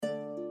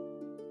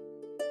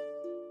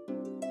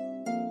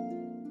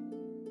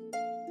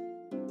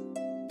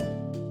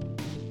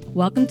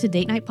Welcome to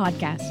Date Night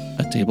Podcast.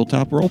 A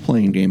tabletop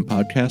role-playing game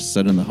podcast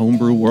set in the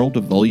homebrew world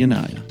of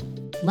Volyanaya.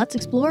 Let's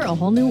explore a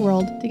whole new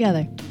world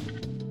together.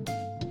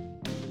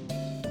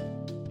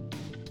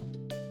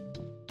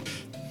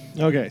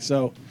 Okay,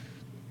 so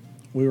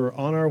we were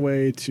on our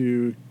way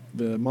to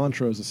the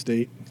Montrose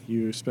estate.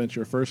 You spent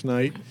your first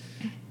night,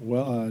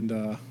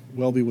 and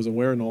Welby was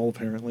aware and all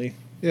apparently.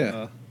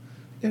 Yeah.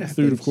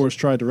 Thude, of course,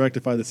 tried to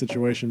rectify the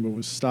situation, but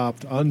was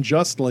stopped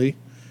unjustly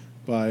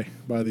by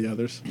the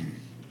others.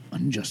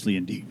 Unjustly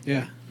indeed.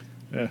 Yeah.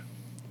 Yeah.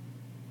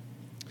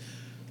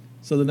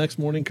 So the next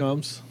morning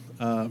comes.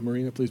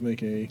 Marina, please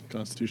make a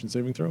Constitution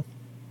saving throw.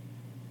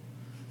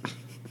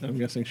 I'm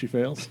guessing she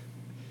fails.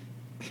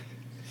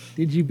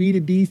 Did you beat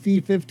a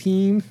DC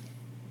 15?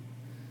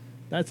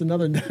 That's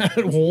another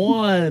nat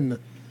 1.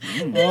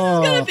 This is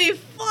gonna be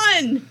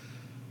fun.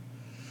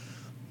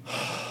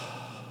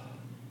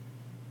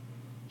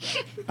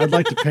 I'd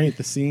like to paint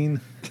the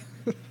scene.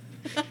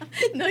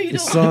 No, you The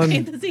don't sun want to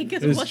paint the scene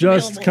because it is wasn't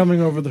just available.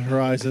 coming over the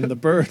horizon. The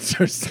birds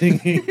are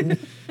singing.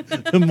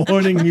 The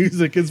morning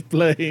music is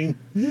playing.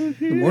 The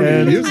morning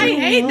And- music. I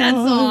hate that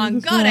song.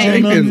 God, I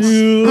hate Jenkins.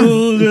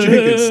 Music.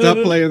 Jenkins, stop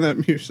playing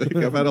that music.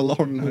 I've had a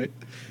long night.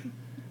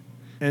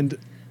 And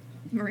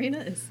Marina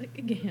is sick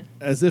again.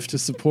 as if to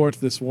support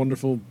this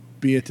wonderful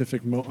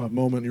beatific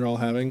moment you're all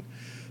having,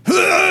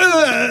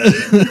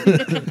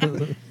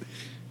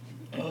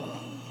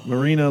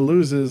 Marina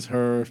loses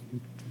her,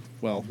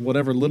 well,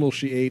 whatever little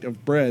she ate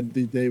of bread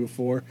the day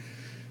before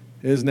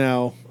is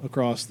now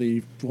across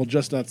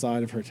just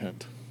outside of her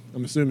tent.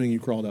 I'm assuming you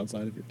crawled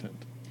outside of your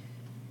tent.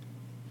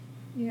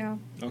 Yeah.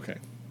 Okay.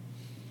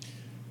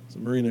 So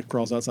Marina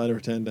crawls outside of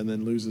her tent and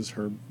then loses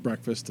her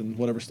breakfast and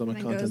whatever stomach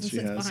And then goes contents and she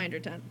sits has behind her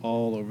tent.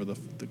 all over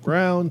the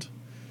ground.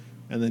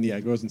 And then,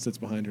 goes and sits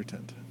behind her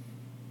tent.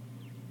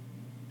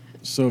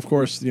 So, of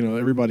course,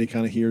 everybody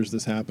kind of hears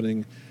this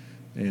happening.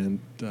 And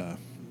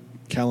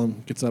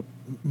Callum gets up.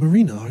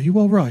 Marina, are you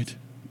all right?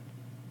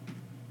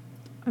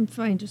 I'm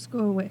fine. Just go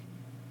away.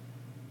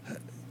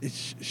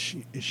 Is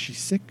she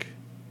sick?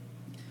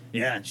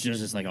 Yeah, she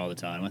does this like all the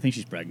time. I think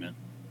she's pregnant.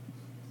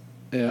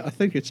 Yeah, I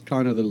think it's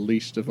kind of the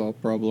least of our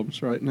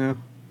problems right now.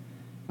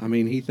 I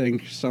mean, he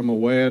thinks I'm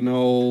aware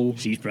no.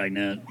 She's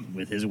pregnant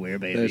with his aware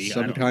baby. There's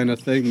some kind of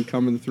thing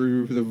coming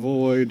through the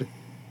void.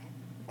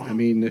 I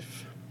mean,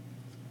 if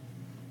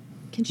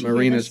Can she hear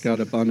Marina's us? got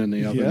a bun in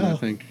the oven, Yeah. I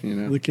think,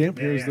 The camp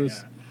hears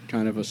this.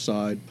 kind of a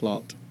side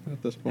plot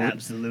at this point.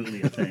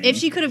 Absolutely a thing. If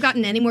she could have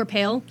gotten any more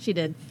pale, she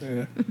did.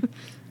 Yeah.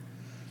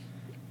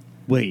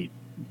 Wait,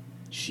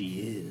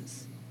 she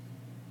is.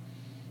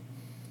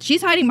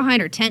 She's hiding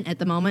behind her tent at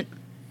the moment.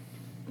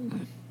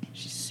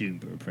 She's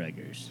super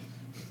preggers.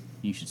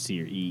 You should see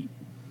her eat.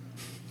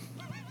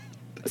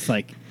 It's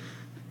like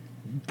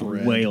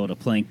Bread. a whale to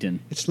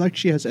plankton, It's like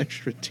she has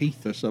extra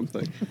teeth or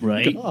something.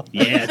 right?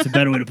 Yeah, it's a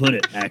better way to put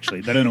it,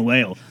 actually. Better than a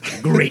whale.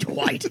 Great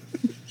white.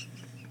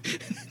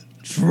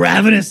 It's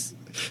ravenous.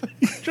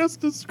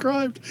 Just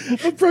described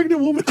a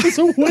pregnant woman as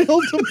a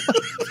whale to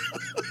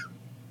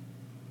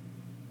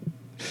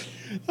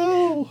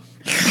Oh.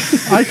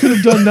 I could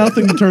have done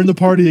nothing to turn the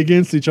party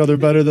against each other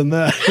better than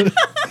that.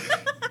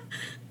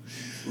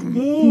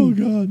 Oh,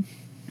 God.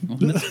 Well,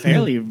 that's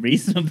fairly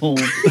reasonable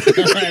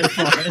as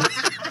far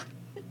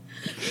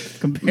as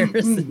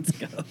comparisons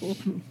go.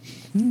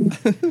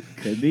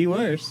 Could be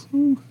worse.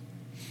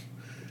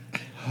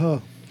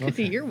 Oh, Could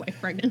be your wife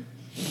pregnant.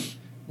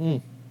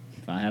 If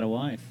I had a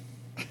wife.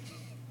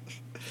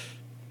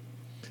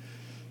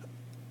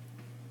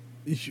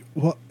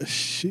 what?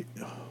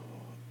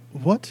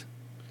 What?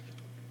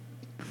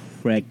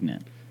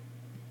 Pregnant.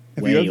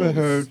 Have you ever Whales.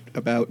 heard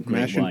about Great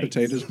mashing whites.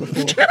 potatoes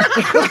before?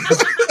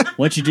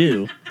 What you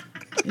do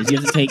is you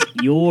have to take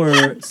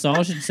your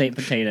sausage shaped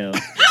potato.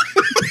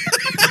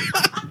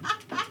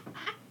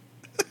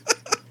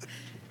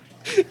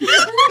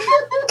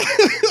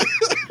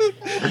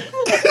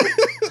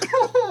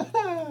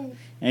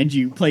 And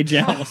you play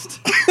joust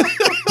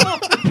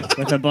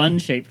with a bun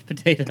shaped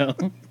potato.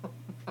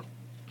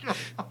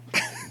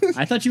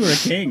 I thought you were a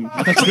king.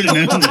 I thought you would have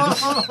known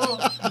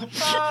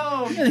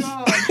this.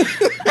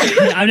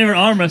 I've never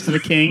arm wrestled a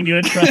king. Do you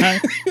want to try?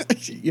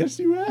 Yes,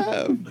 you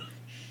have.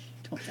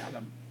 Don't tell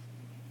them.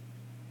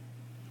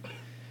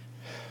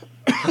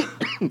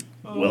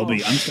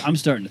 Welby, I'm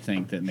starting to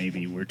think that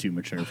maybe we're too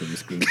mature for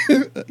this group.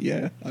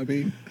 Yeah, I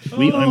mean,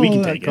 We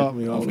can that take caught it.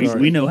 me off guard.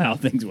 We know how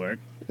things work.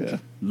 yeah.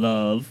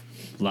 Love,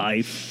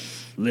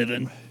 life,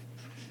 living,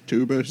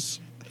 Tubers.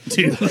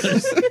 two.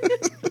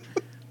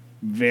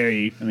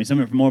 Very. I mean, some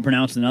are more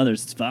pronounced than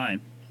others. It's fine.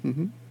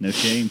 Mm-hmm. No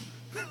shame.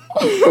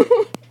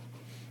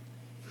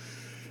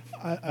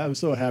 I'm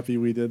so happy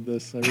we did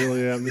this. I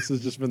really am. This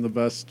has just been the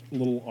best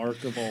little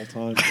arc of all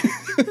time.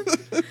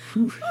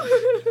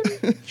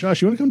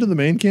 Josh, you want to come to the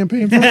main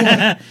campaign for a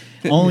while?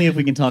 Only if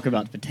we can talk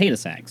about potato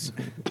sacks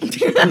and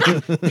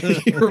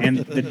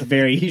the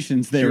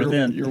variations there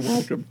within. You're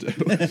welcome to.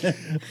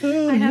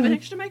 I have an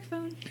extra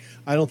microphone.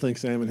 I don't think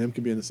Sam and him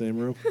could be in the same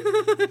room.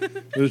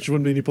 There just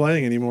wouldn't be any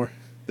playing anymore.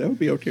 That would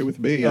be okay with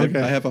me. Okay.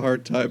 I have a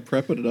hard time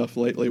prepping enough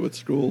lately with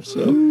school,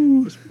 so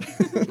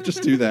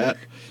Just do that,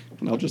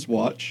 and I'll just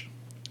watch.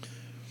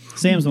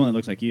 Sam's the one that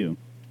looks like you.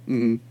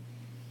 Mm-hmm.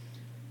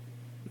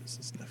 This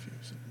is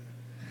nephews.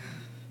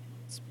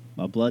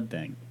 A blood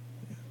thing.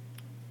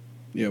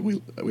 Yeah,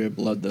 we have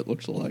blood that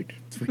looks alike.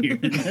 It's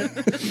weird.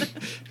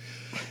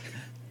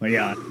 But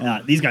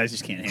yeah, these guys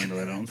just can't handle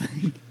it, I don't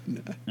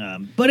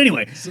think. But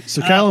anyway.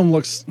 So Callum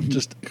looks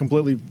just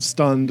completely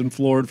stunned and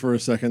floored for a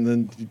second,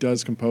 then he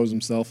does compose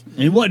himself.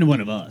 And it wasn't one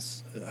of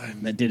us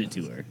that did it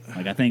to her.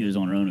 Like, I think it was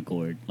on her own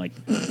accord. Like,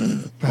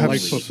 Perhaps,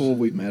 Like before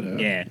we met her.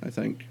 Yeah. I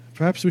think.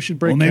 perhaps we should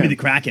break or maybe the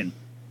camp. Kraken.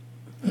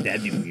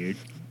 That'd be weird.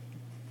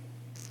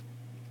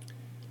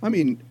 I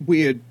mean,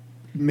 weird,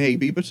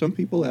 maybe, but some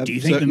people have Do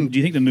you think certain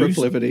the moose-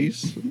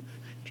 proclivities.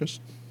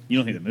 Just You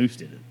don't think the moose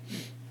did it?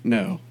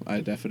 no,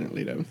 I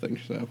definitely don't think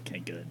so. Okay,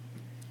 good.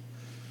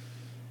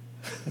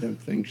 I don't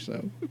think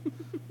so.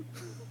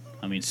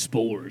 I mean,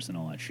 spores and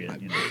all that shit.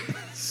 You know.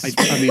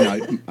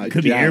 I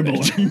Could be doubt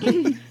it.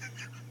 airborne.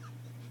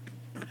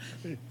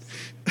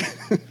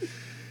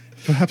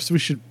 Perhaps we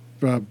should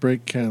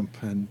break camp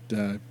and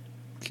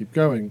keep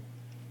going.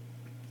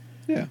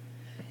 Yeah,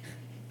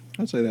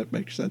 I'd say that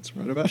makes sense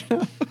right about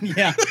now.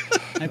 Yeah.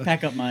 I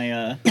pack up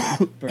my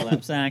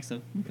burlap sacks.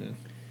 So.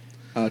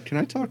 Can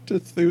I talk to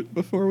Thoot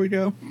before we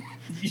go?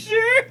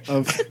 Sure.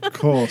 Of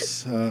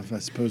course. I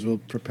suppose we'll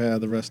prepare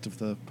the rest of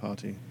the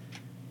party.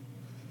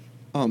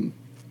 We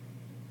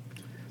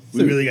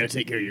Thoot, really got to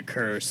take care of your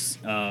curse.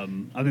 I've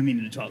been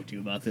meaning to talk to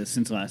you about this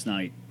since last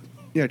night.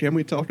 Yeah, can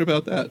we talk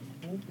about that?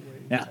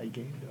 Yeah.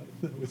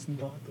 That was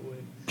not the way.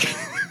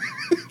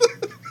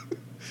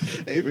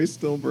 Amy's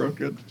still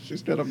broken.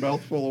 She's got a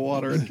mouthful of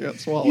water and can't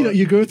swallow You know, it.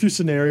 you go through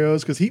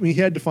scenarios because he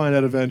had to find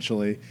out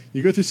eventually.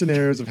 You go through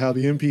scenarios of how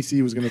the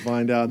NPC was going to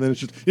find out, and then it's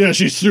just, yeah,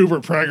 she's super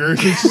preggers.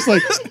 It's just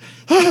like,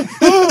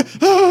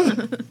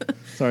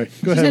 sorry, go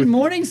She's ahead. had with-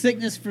 morning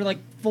sickness for like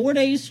 4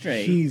 days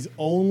straight. He's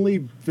only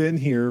been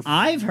here,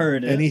 I've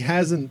heard it. and he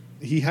hasn't,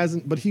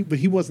 but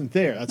he wasn't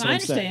there. That's what I I'm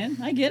saying.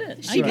 understand. I get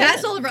it. She I get passed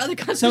it. all of her other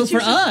So constitutions.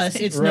 for us,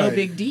 it's no Right.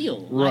 big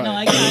deal. Right.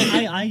 I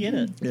know. I get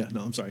it. Yeah,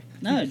 no, I'm sorry.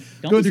 No, don't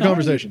Go be with your sorry.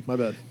 conversation. My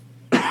bad.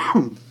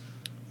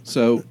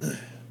 So,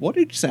 what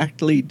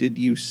exactly did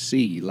you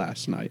see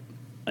last night?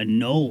 A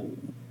knoll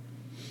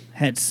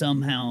had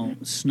somehow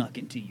snuck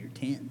into your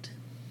tent.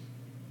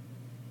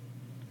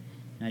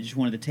 And I just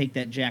wanted to take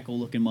that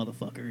jackal-looking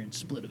motherfucker and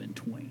split him in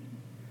twain.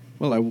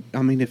 Well,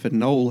 I mean, if a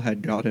knoll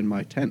had got in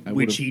my tent, I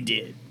would Which have he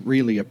did,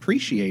 really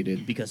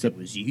appreciated because the it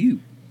was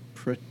you.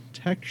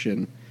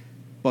 protection.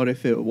 But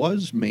if it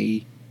was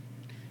me,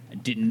 I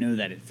didn't know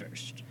that at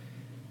first.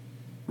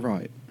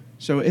 right.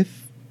 So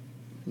if,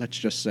 let's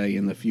just say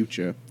in the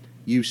future,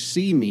 you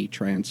see me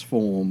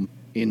transform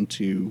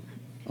into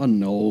a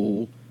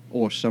knoll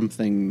or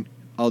something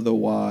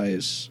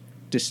otherwise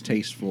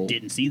distasteful.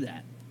 Didn't see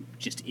that.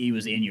 Just he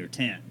was in your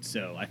tent,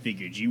 so I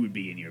figured you would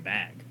be in your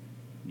bag.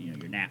 You know,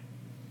 your nap.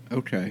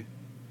 Okay.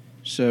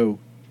 So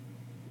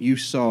you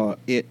saw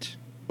it,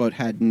 but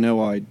had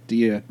no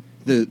idea.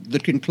 The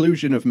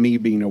conclusion of me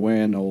being a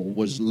werewolf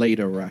was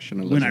later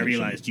rationalization. When I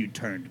realized you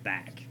turned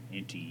back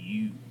into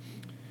you.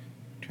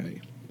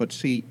 Okay. But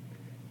see,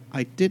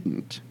 I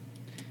didn't.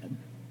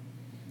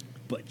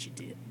 But you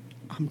did.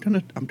 I'm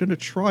gonna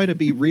try to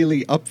be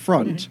really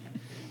upfront.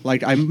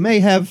 Like I may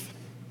have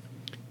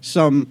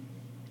some.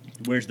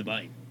 Where's the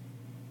bite?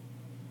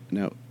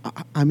 No,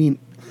 I mean,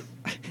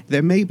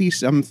 there may be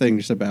some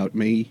things about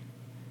me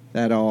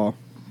that are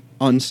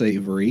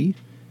unsavory,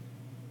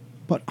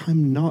 but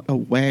I'm not a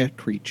were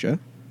creature.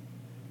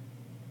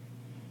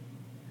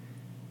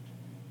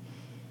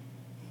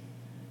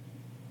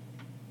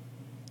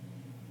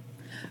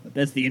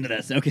 That's the end of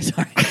that. Okay,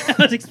 sorry. I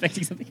was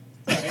expecting something.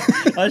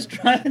 Sorry. I was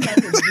trying not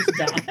to just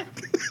die.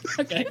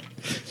 Okay.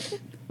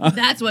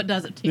 That's what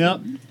does it to you.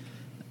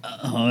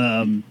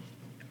 Yep.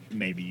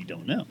 Maybe you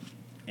don't know.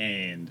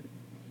 And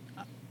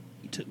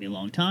it took me a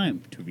long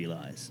time to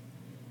realize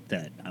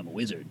that I'm a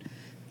wizard.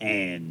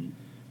 And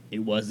it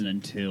wasn't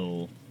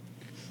until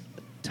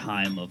a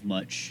time of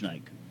much,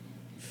 like,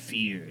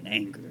 fear and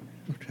anger.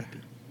 Okay.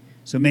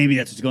 So maybe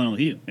that's what's going on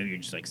with you. Maybe you're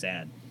just, like,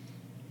 sad.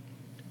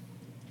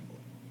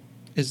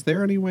 Is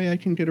there any way I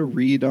can get a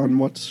read on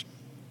what's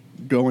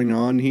going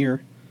on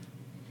here?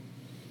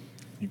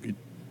 You could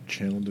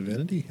channel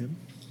divinity him.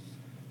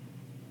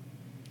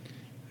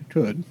 I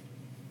could.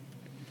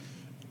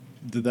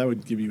 That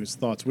would give you his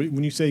thoughts.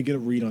 When you say get a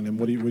read on him,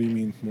 what do you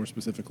mean more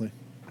specifically?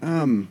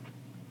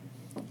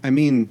 I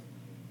mean,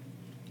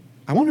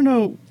 I want to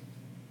know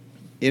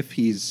if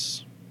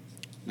he's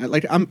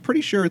like. I'm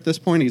pretty sure at this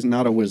point he's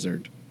not a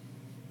wizard.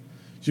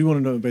 So you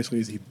want to know basically,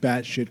 is he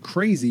batshit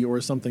crazy or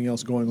is something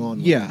else going on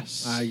with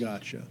Yes. him? I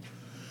gotcha.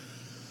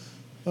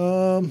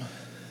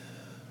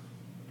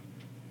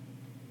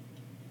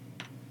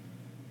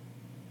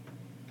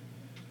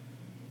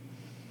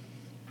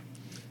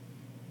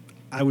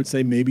 I would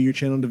say maybe your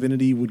channel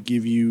divinity would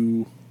give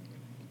you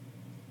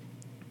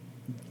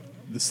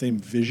the same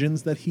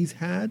visions that he's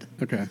had,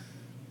 Okay.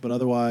 but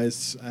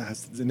otherwise,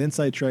 an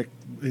insight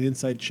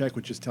check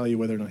would just tell you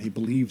whether or not he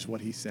believes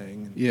what he's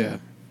saying. Yeah,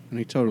 and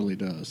he totally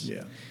does.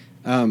 Yeah.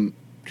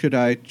 Could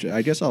I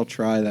guess I'll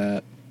try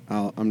that.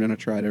 I'm going to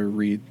try to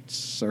read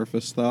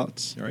surface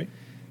thoughts. All right.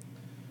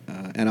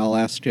 And I'll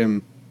ask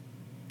him,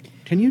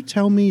 can you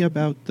tell me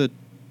about the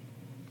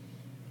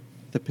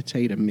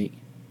potato me?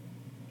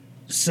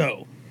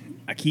 So,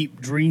 I keep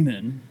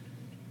dreaming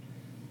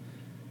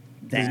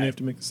that. Doesn't he have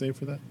to make a save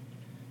for that?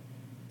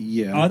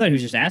 Yeah. Oh, I thought he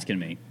was just asking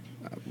me.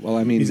 Well,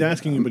 I mean... He's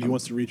asking you, but he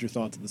wants to read your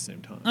thoughts at the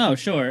same time. Oh,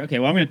 sure. Okay,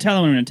 well, I'm going to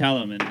tell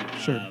him. And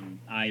Sure.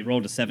 I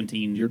rolled a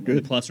 17. You're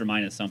good. Plus or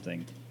minus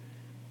something.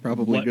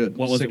 Probably good.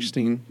 What was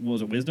 16. it? What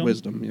was it? Wisdom.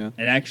 Wisdom, yeah.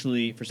 It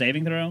actually, for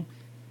saving throw,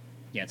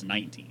 yeah, it's a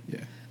 19. Yeah.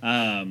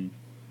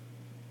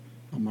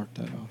 I'll mark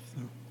that off,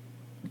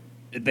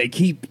 though. They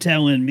keep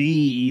telling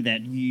me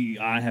that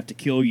I have to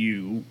kill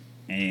you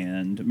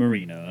and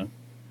Marina.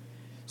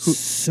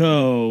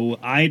 So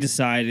I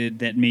decided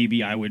that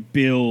maybe I would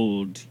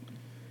build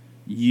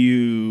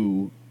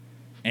you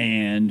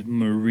and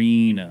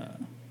Marina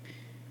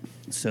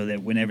so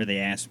that whenever they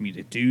ask me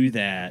to do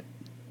that,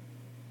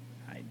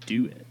 I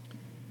do it.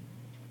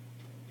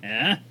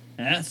 Yeah?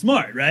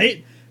 Smart,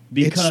 right?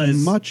 Because It's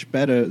much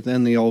better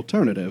than the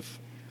alternative,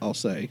 I'll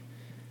say.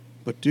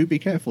 But do be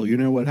careful. You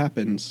know what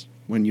happens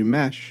when you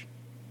mash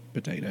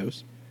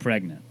potatoes.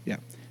 pregnant. Yeah.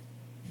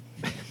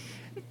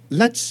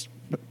 Let's...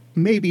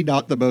 Maybe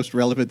not the most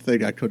relevant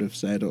thing I could have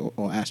said or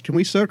asked. Can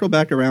we circle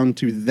back around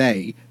to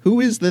they?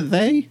 Who is the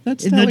they?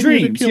 That's In the telling me to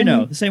dreams, kill you know,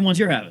 me? the same ones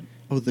you're having.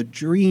 Oh, the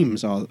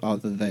dreams are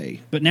the they.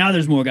 But now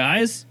there's more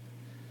guys.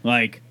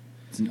 Like,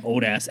 it's an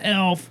old ass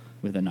elf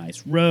with a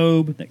nice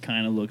robe that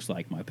kind of looks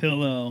like my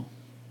pillow.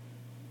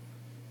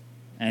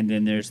 And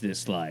then there's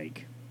this,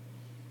 like,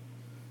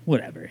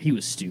 whatever. He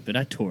was stupid.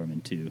 I tore him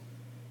in two.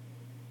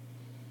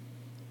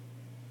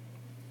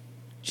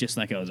 Just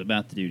like I was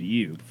about to do to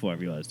you before I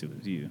realized it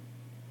was you.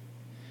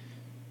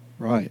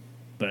 Right.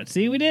 But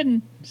see, we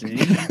didn't. See?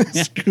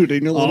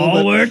 Scooting a little All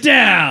bit. worked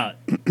out.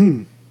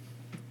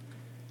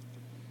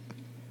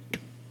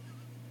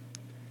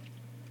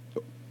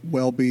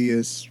 Welby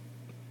is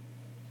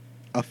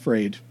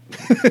afraid.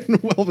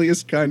 And Welby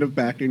is kind of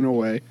backing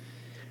away.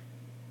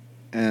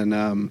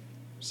 And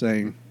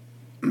saying,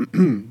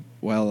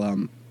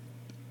 well,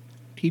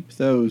 keep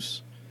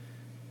those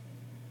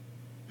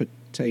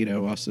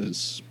potato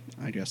usses,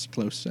 I guess,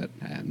 close at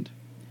hand.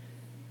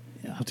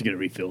 Yeah, I'll have to get a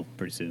refill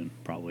pretty soon,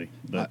 probably.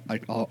 But,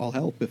 I'll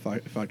help if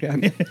I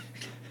can. you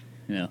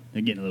know,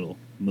 they're getting a little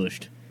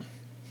mushed.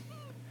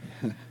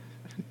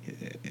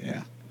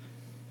 Yeah.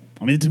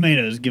 I mean, the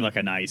tomatoes give, like,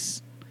 a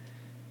nice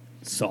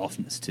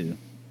softness, too.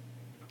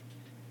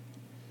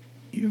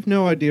 You have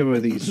no idea where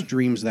these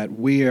dreams that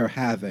we're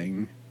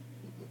having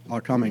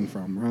are coming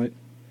from, right?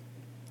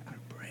 Our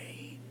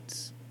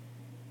brains.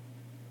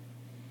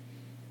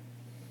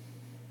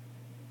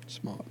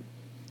 Smart.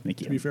 Thank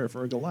To you. be fair,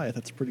 for a Goliath,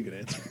 that's a pretty good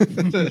answer.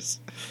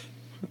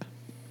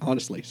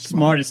 Honestly,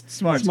 smart. Smartest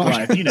Smart.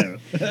 wife, you know.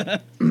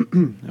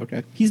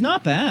 Okay. He's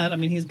not bad. I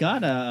mean, he's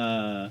got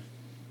a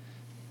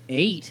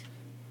 8.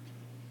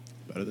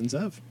 Better than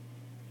Zev.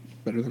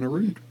 Better than a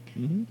rude.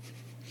 Mm-hmm.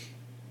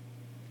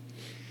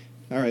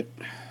 All right.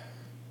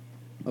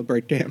 I'll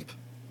break camp.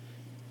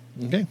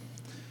 Okay.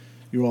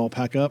 You all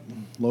pack up,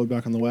 load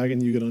back on the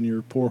wagon. You get on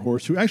your poor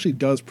horse, who actually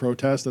does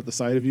protest at the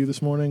sight of you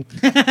this morning.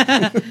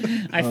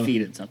 I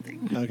feed it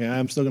something. Okay,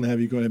 I'm still going to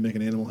have you go ahead and make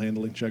an animal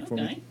handling check for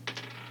me. Okay.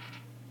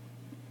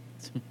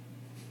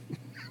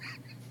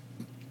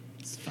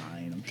 It's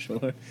fine, I'm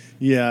sure.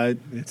 Yeah,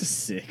 It's a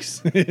 6.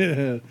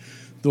 the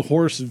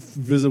horse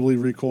visibly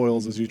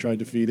recoils as you tried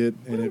to feed it,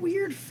 What and a it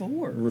weird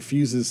 4.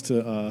 refuses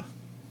to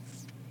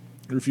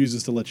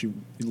let you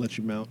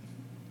mount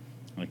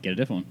I'll get a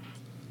different one.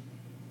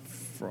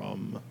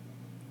 from.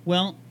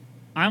 Well,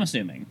 I'm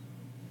assuming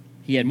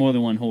he had more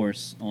than one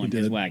horse on He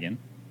his did. wagon,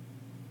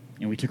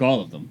 and we took all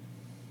of them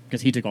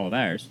because he took all of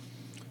ours.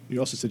 You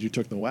also said you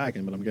took the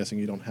wagon, but I'm guessing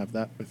you don't have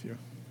that with you.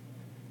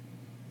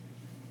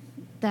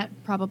 That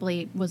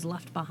probably was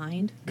left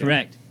behind.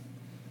 Correct.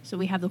 So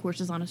we have the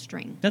horses on a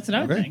string. That's what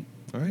I would Okay. think.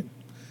 All right.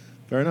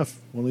 Fair enough.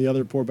 One of the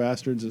other poor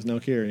bastards is now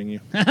carrying you.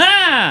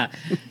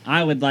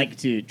 I would like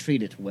to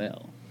treat it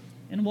well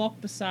and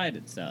walk beside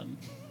it some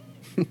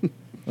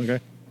Okay.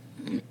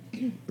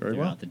 Very throughout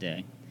well. the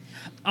day.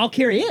 I'll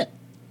carry it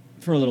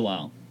for a little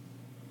while.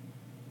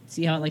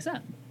 See how it likes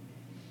that.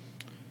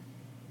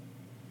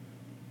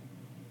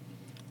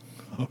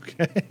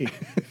 Okay.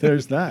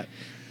 There's that.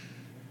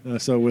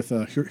 So with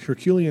a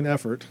Herculean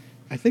effort,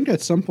 I think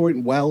at some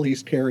point while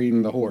he's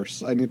carrying the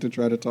horse, I need to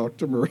try to talk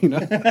to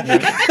Marina.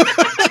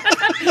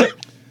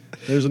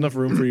 there's enough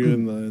room for you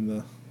in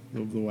the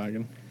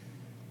wagon.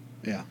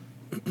 Yeah.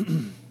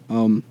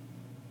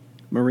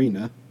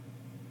 Marina.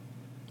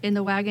 In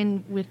the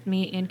wagon with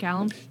me and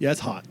Callum. Yeah,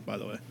 it's hot, by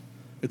the way.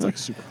 It's like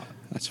super hot.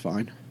 That's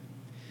fine.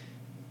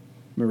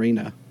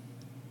 Marina.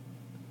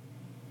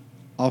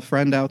 Our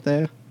friend out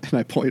there, and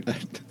I point at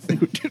the thing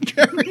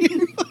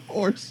carrying the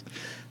horse.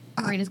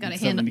 Marina's got a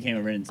Something hand became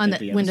a Ren and on the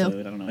Stimpy window. episode.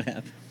 I don't know what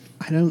happened.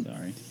 I don't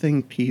Sorry.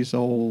 think he's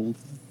all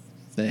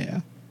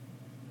there.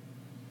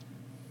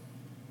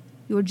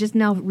 You were just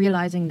now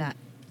realizing that.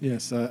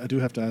 Yes, I do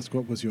have to ask,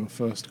 what was your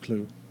first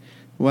clue?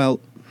 Well,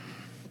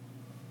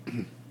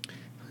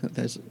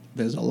 there's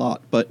a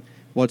lot, but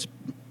what's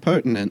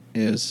pertinent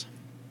is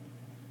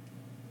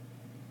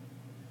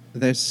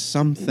there's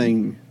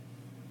something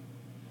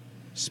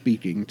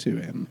speaking to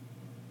him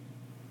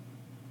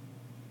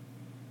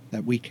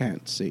that we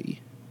can't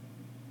see.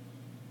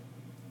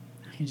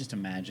 I can just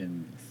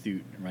imagine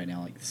Thoot right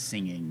now, like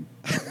singing,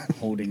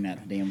 holding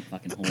that damn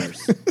fucking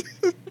horse,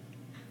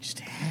 just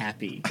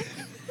happy.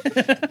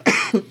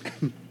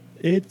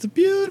 It's a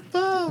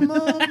beautiful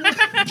moment.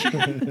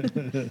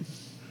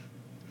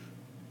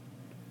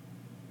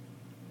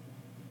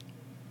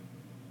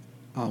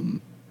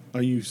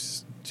 Are you?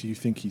 Do you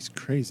think he's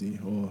crazy,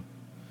 or?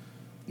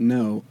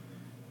 No,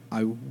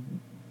 I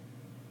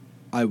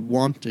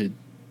wanted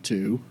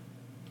to.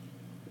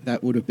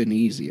 That would have been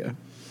easier.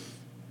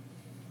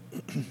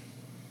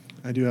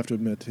 I do have to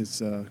admit,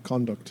 his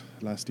conduct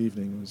last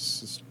evening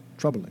was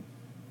troubling.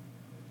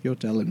 You're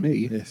telling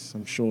me. Yes,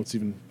 I'm sure it's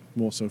even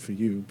more so for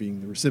you,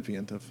 being the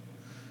recipient of.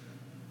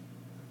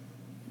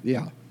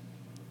 Yeah.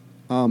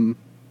 I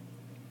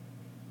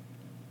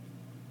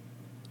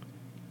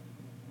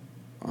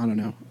don't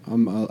know.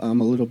 I'm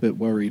a little bit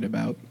worried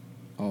about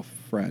our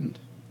friend.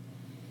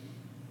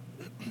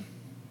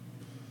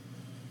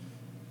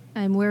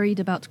 I'm worried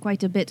about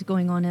quite a bit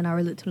going on in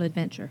our little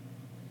adventure.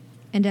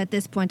 And at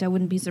this point, I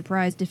wouldn't be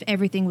surprised if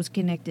everything was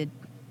connected.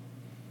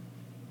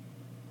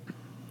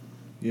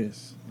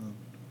 Yes.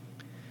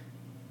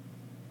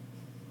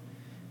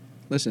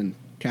 Listen,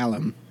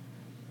 Callum,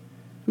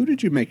 who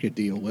did you make a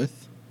deal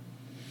with?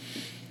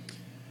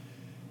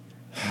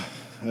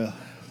 Well,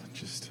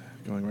 just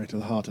going right to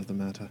the heart of the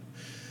matter.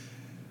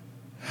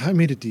 I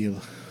made a deal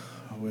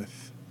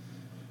with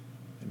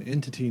an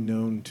entity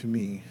known to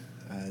me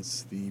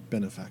as the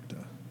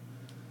Benefactor.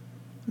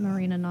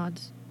 Marina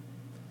nods.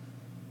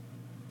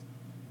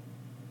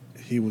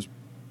 He was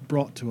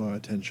brought to our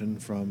attention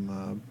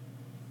from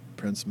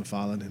Prince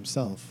Mephalan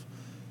himself.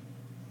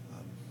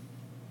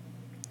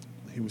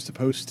 He was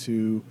supposed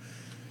to,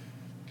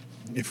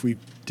 if we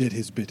did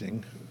his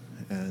bidding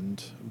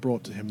and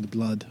brought to him the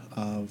blood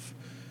of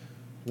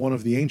one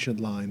of the ancient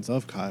lines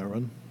of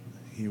Chiron,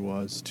 he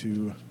was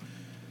to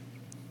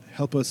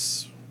help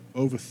us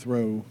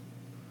overthrow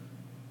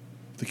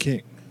the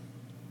king.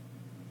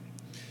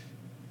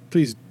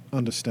 Please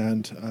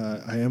understand,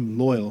 I am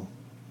loyal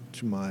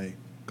to my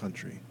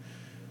country.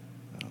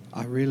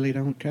 I really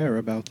don't care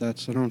about that,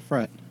 so don't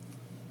fret.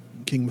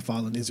 King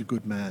Mephalan is a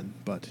good man,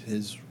 but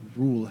his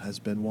rule has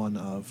been one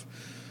of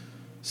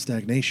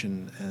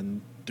stagnation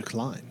and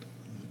decline.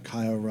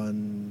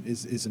 Chiron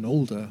is an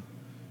older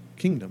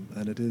kingdom,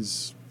 and it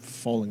is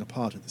falling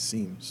apart at the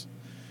seams.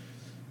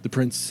 The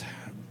prince,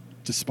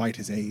 despite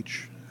his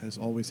age, has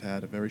always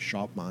had a very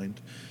sharp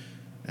mind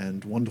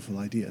and wonderful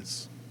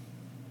ideas.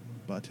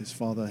 But his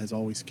father has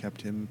always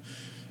kept him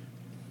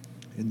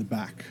in the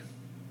back,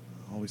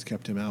 always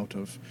kept him out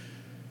of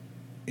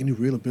any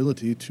real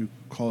ability to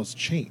cause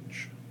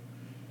change.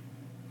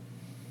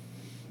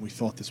 We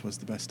thought this was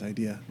the best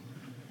idea,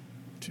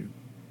 to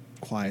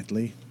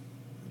quietly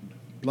and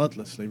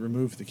bloodlessly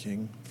remove the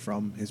king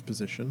from his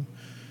position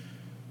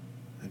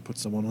and put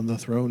someone on the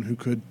throne who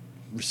could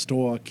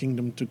restore our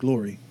kingdom to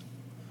glory.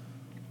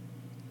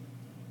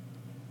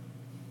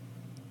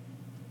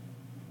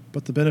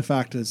 But the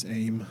benefactor's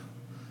aim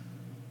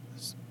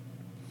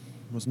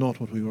was not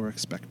what we were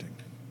expecting.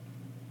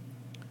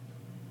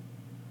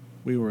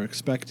 We were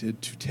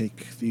expected to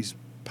take these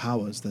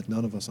powers that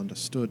none of us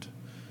understood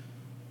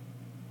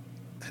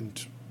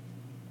and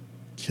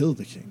kill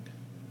the king.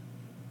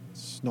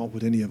 It's not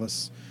what any of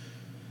us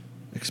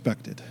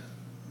expected.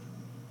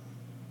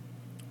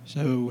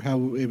 So,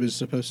 how it was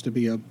supposed to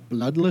be a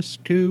bloodless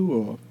coup,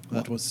 or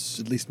That was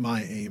at least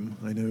my aim.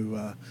 I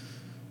know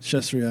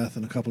Shesriath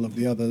and a couple of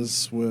the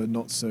others were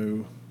not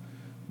so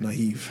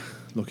naive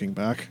looking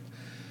back.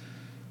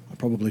 I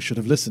probably should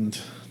have listened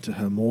to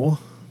her more,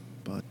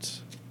 but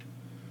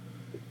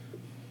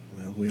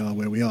well, we are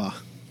where we are.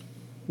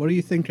 What do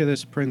you think of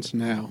this prince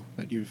now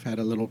that you've had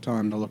a little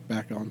time to look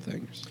back on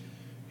things?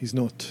 He's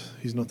not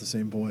the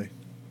same boy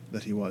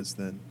that he was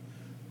then.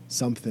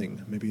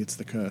 Something, maybe it's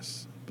the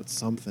curse, but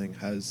something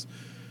has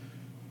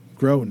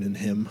grown in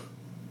him,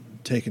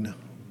 taken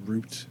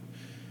root,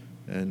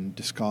 and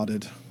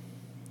discarded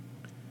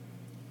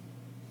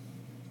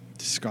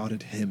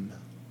him.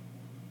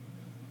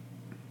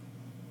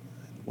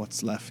 And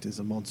what's left is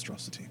a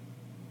monstrosity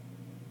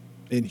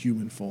in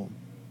human form.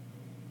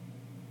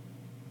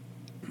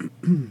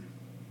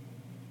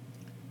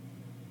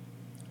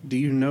 Do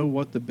you know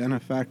what the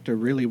benefactor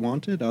really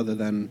wanted other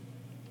than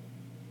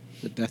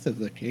the death of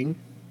the king?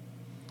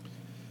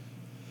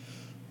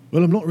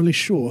 Well, I'm not really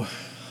sure.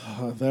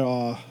 There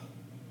are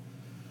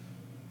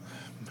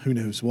who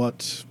knows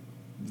what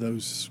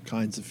those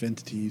kinds of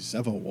entities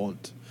ever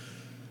want.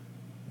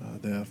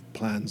 Their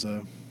plans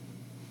are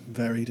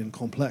varied and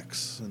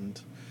complex,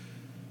 and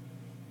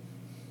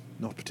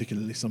not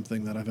particularly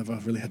something that I've ever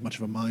really had much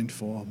of a mind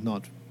for. I'm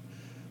not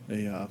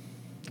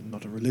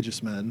a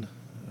religious man.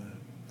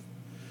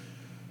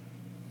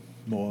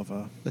 more of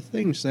a... The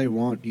things they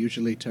want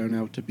usually turn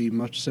out to be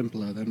much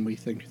simpler than we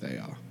think they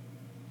are.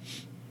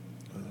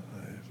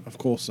 Of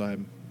course,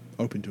 I'm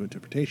open to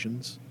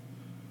interpretations,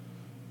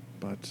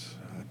 but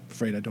I'm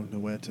afraid I don't know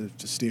where to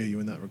steer you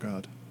in that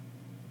regard.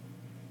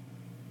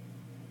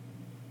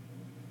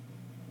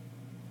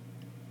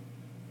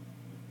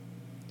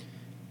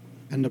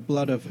 And the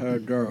blood of her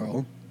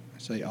girl, I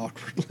say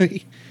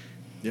awkwardly,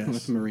 Yes.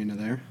 with Marina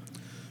there.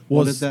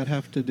 What Was- did that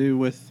have to do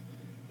with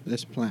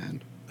this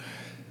plan?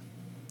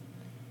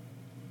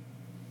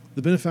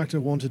 The benefactor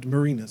wanted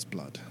Marina's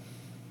blood.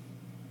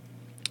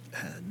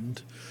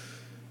 And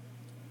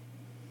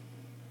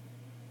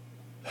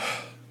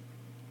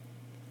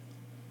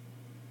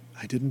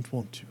I didn't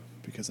want to,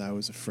 because I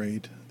was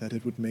afraid that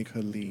it would make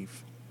her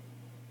leave.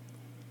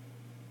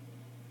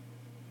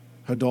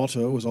 Her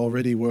daughter was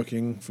already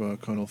working for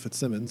Colonel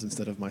Fitzsimmons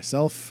instead of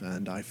myself,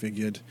 and I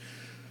figured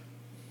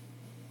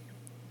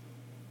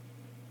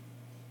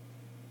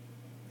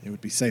it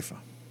would be safer.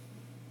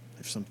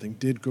 If something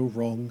did go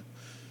wrong,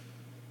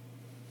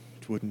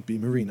 it wouldn't be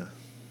Marina.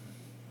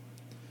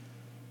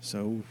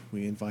 So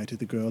we invited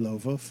the girl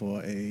over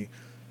for a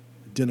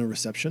dinner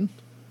reception,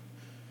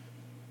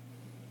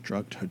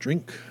 drugged her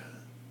drink.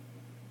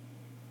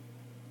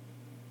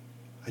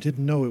 I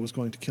didn't know it was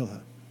going to kill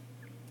her.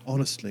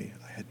 Honestly,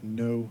 I had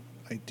no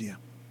idea.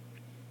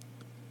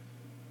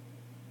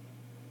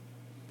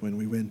 When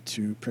we went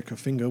to prick her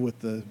finger with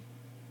the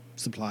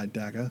supplied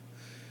dagger,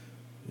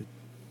 it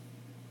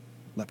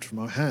leapt from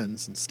our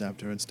hands and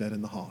stabbed her instead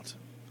in the heart.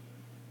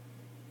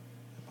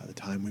 By the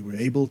time we were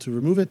able to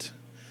remove it,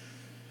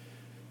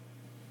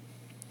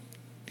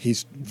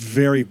 he's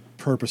very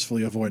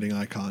purposefully avoiding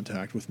eye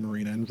contact with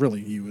Marina, and really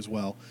you as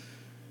well.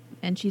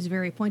 And she's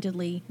very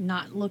pointedly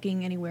not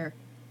looking anywhere.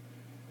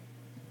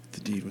 The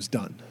deed was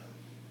done.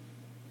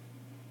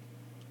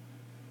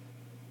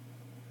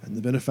 And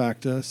the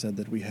benefactor said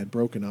that we had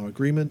broken our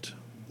agreement,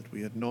 that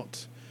we had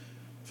not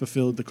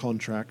fulfilled the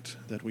contract,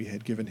 that we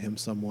had given him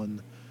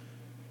someone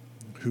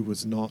who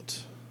was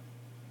not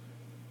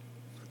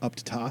up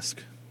to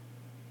task.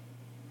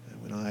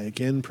 And when I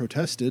again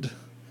protested,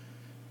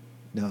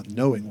 now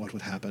knowing what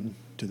would happen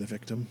to the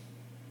victim,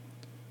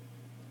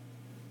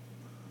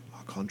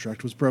 our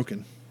contract was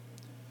broken,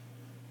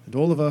 and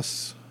all of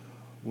us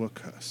were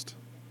cursed.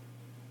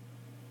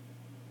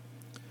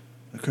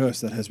 A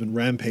curse that has been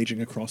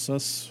rampaging across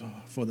us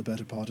for the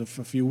better part of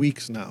a few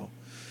weeks now.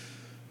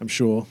 I'm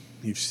sure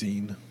you've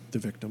seen the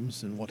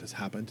victims and what has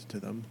happened to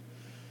them.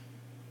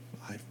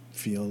 I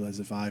feel as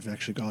if I've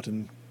actually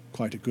gotten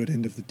quite a good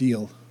end of the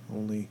deal,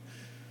 only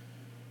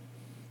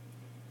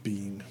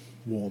being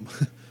warm.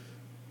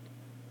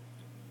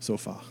 So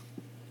far.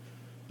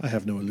 I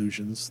have no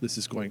illusions. This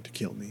is going to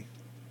kill me.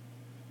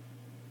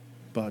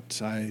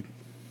 But I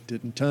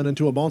didn't turn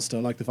into a monster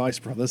like the Vice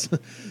brothers.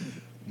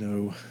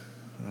 No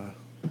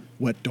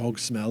wet dog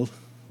smell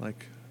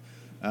like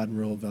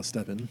Admiral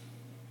Verstappen.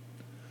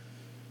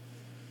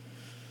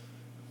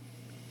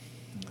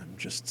 I'm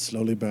just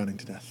slowly burning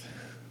to death.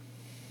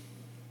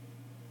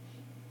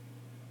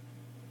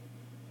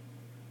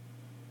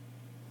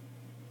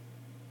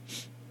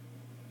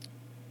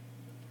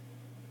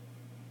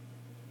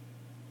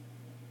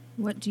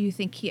 What do you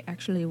think he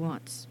actually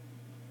wants?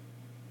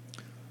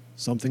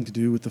 Something to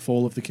do with the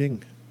fall of the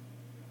king.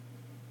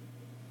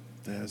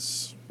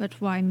 There's But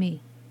why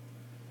me?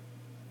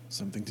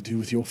 something to do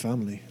with your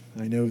family.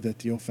 I know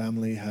that your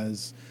family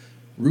has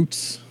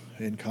roots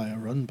in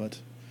Kaiarun,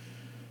 but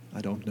I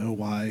don't know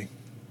why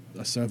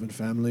a servant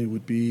family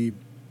would be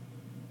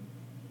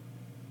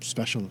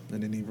special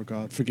in any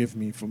regard. Forgive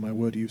me for my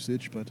word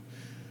usage, but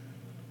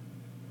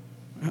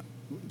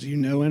Do you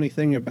know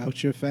anything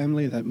about your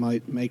family that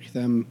might make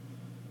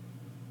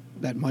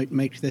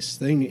this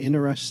thing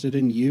interested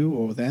in you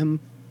or them?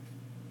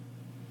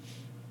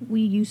 We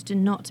used to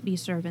not be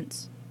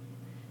servants.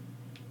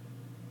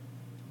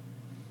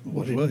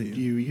 what did were you?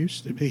 you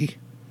used to be?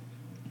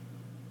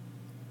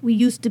 We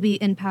used to be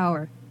in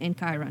power in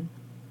Chiron,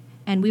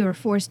 and we were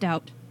forced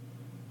out.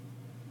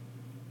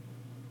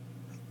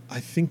 I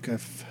think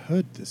I've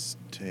heard this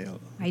tale.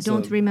 I It's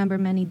don't a- remember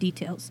many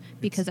details,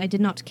 because I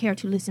did not care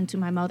to listen to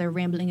my mother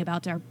rambling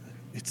about our...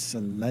 It's a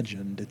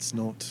legend. It's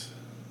not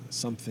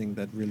something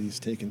that really is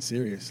taken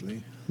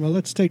seriously. Well,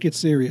 let's take it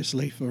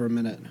seriously for a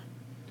minute.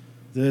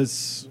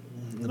 There's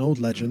an old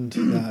legend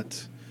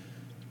that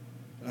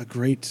a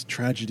great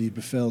tragedy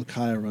befell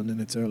Chiron in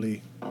its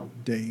early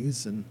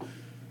days, and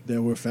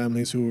there were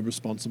families who were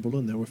responsible,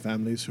 and there were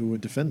families who were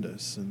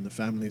defenders, and the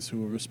families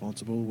who were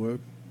responsible were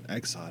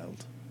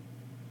exiled.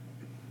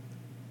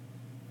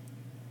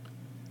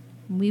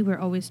 We were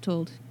always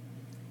told,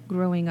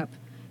 growing up,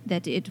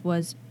 that it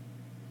was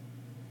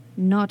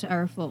not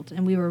our fault,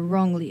 and we were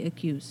wrongly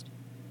accused.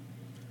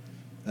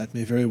 That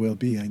may very well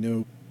be. I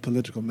know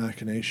political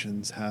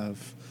machinations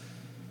have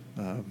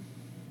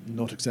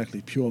not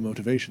exactly pure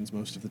motivations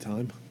most of the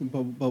time.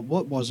 But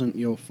what wasn't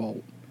your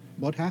fault?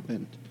 What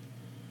happened?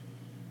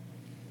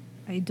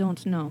 I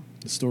don't know.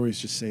 The stories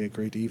just say a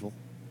great evil.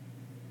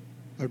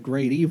 A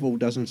great evil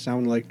doesn't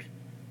sound like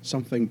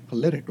something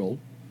political.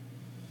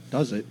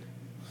 does it?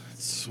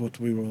 It's what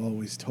we were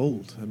always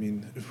told. I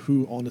mean,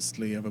 who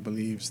honestly ever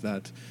believes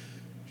that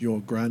your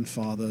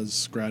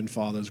grandfather's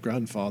grandfather's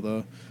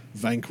grandfather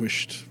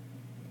vanquished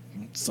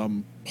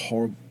some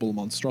horrible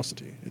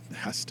monstrosity? It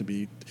has to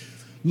be.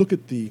 Look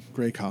at the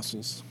Grey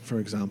Castles, for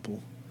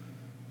example.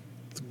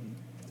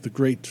 The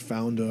great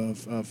founder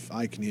of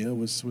Eichner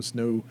was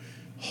no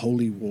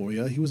holy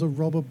warrior. He was a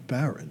robber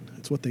baron.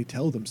 It's what they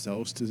tell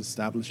themselves to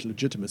establish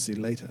legitimacy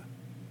later.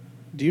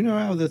 Do you know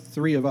how the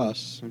three of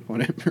us, and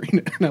point at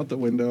Marina out the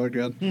window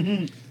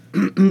again,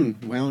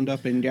 wound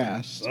up in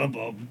gas? Bum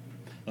bum.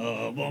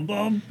 Bum bum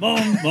bum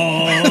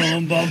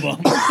bum bum bum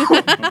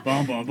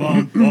bum bum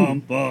bum bum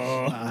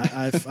bum.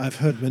 I've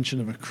heard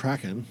mention of a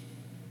kraken.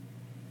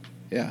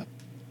 Yeah.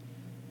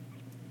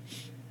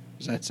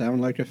 Does that sound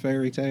like a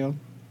fairy tale?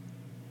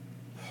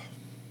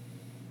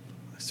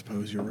 I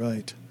suppose you're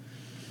right.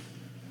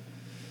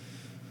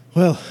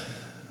 Well,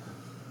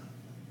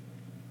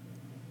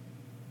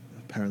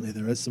 apparently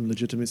there is some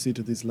legitimacy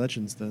to these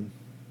legends then.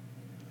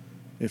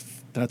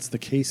 If that's the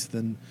case,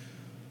 then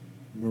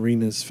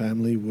Marina's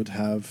family would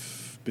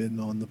have been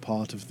on the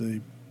part of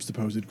the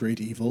supposed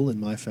great evil, and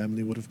my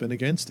family would have been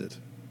against it.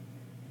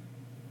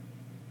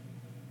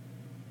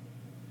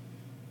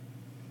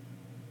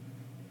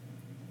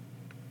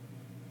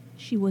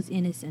 She was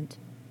innocent.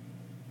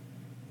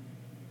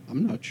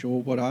 I'm not sure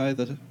what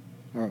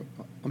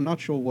I'm not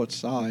sure what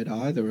side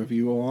either of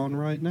you are on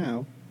right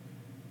now.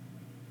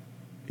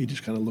 He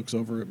just kind of looks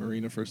over at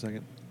Marina for a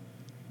second.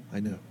 I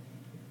know.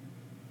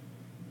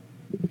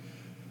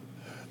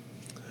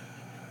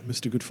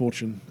 Mr. Good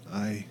Fortune,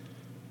 I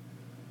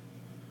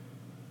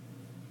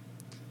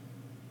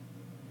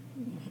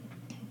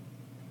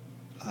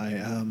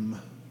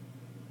am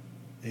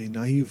a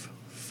naive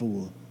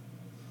fool.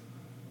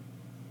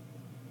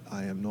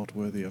 I am not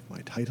worthy of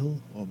my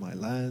title, or my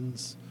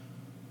lands,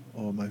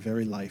 or my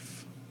very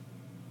life.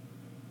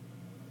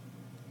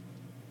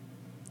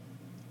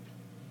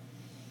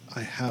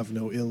 I have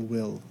no ill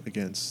will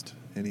against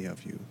any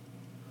of you.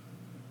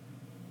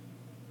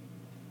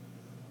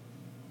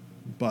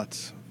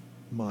 But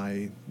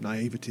my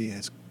naivety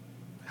has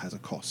a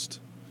cost,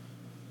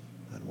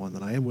 and one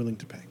that I am willing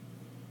to pay.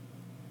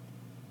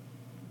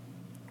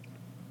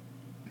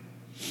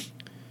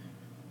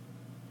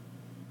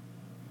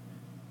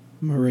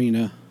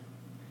 Marina,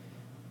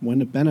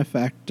 when a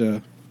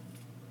benefactor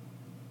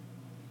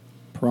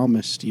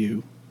promised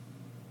you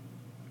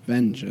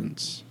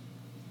vengeance,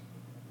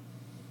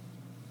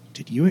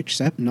 did you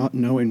accept not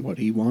knowing what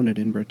he wanted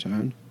in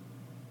return?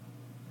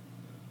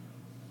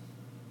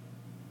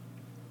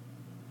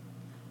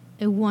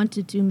 I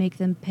wanted to make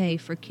them pay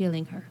for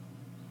killing her.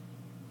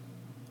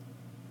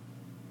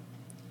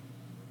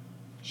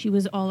 She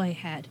was all I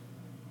had.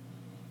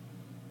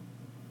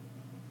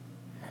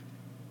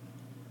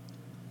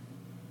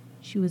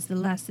 She was the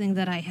last thing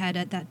that I had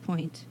at that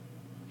point.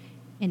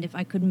 And if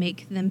I could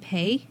make them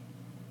pay,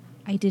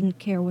 I didn't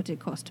care what it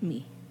cost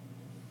me.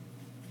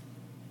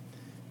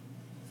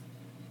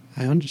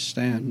 I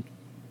understand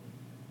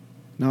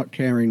not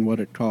caring what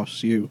it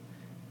costs you,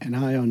 and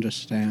I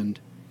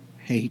understand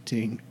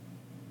hating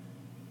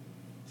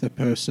the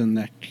person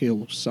that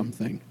kills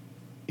something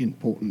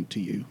important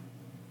to you.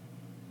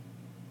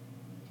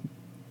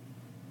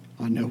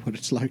 I know what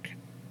it's like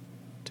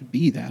to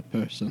be that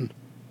person.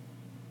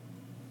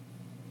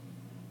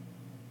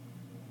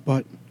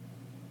 But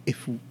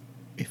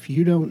if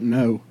you don't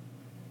know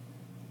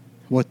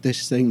what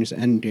this thing's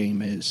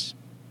endgame is,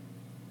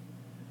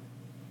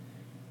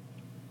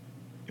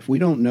 if we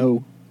don't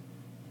know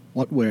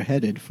what we're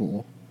headed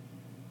for,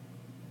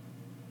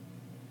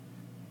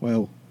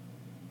 well,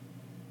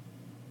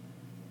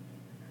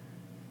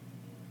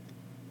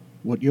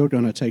 what you're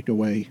going to take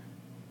away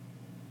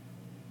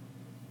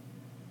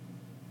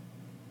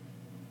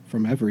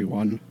from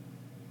everyone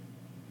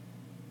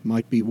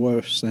might be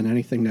worse than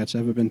anything that's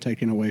ever been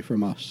taken away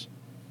from us.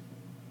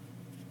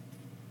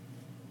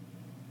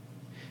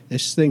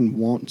 This thing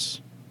wants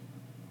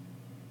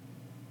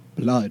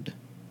blood.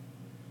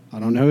 I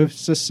don't know if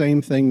it's the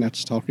same thing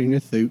that's talking to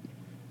Thoot.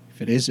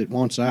 If it is, it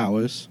wants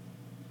ours.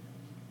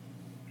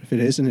 If it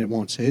isn't, it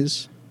wants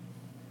his.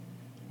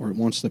 Or it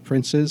wants the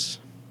prince's.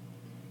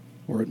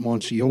 Or it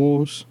wants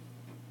yours.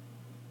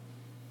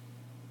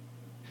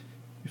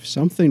 If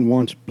something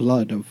wants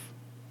blood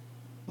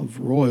of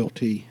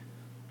royalty,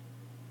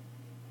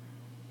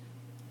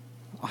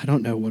 I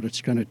don't know what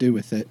it's going to do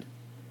with it,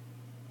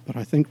 but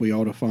I think we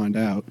ought to find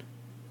out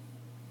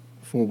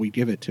before we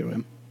give it to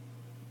him.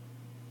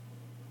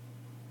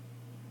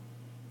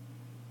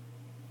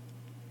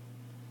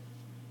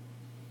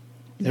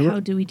 How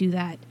do we do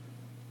that?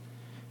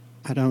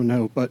 I don't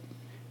know, but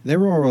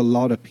there are a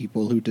lot of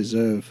people who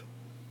deserve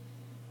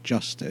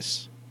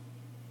justice.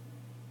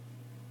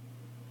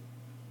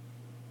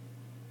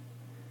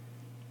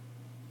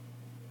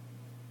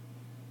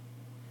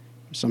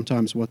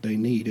 Sometimes what they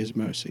need is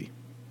mercy.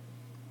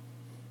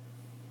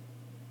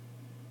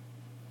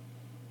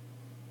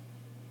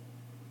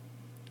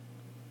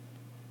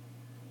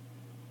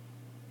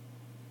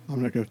 I'm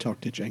going to go talk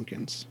to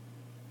Jenkins.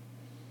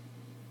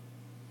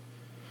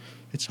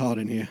 It's hot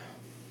in here.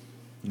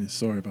 Yeah,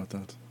 sorry about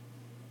that.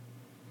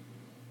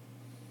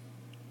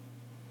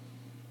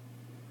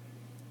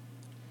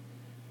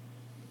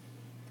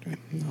 Okay,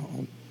 no,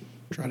 I'll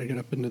try to get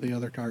up into the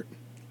other cart.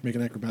 Make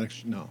an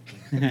acrobatics. No.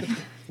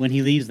 When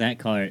he leaves that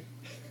cart,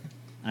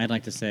 I'd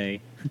like to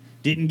say,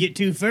 "Didn't get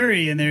too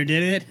furry in there,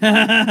 did it?"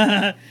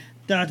 Da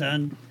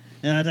dun,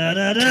 da da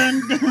da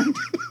dun.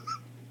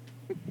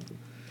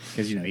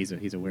 Because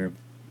he's a were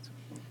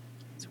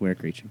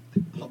creature.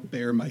 I'll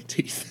bare my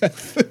teeth at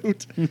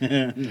food.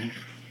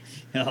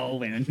 Oh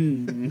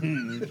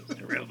man,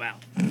 real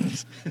mouth.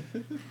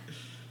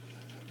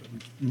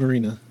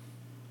 Marina.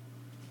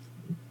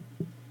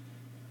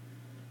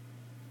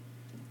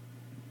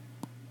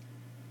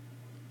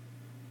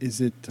 Is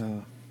it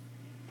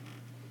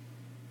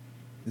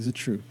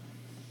true?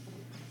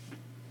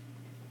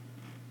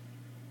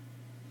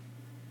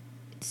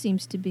 It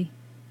seems to be.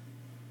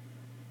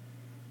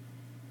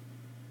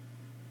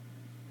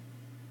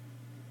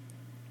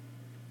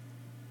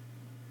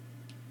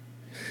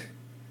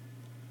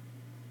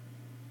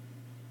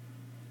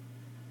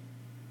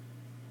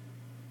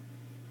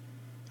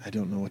 I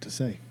don't know what to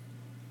say.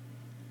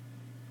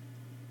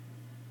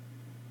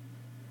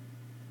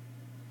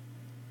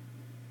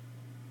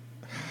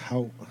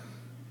 How?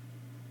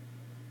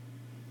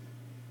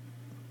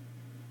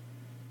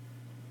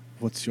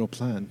 What's your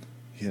plan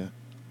here?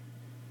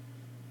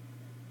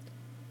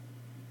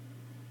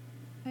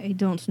 I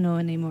don't know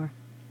anymore.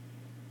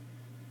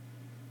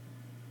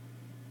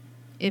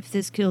 If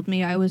this killed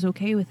me, I was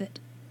okay with it.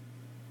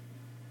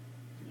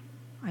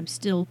 I'm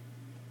still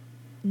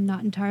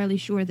not entirely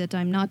sure that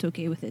I'm not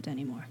okay with it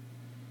anymore.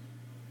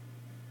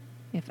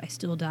 If I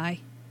still die,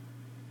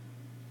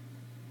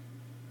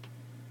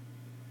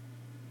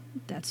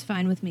 that's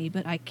fine with me,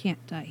 but I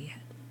can't die yet.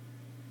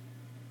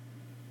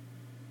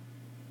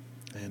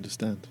 I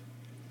understand.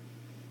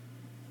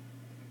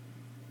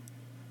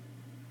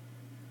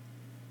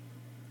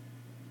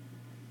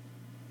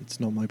 It's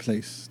not my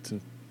place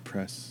to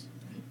press.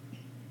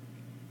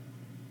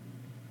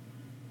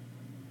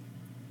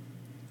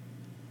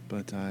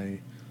 But I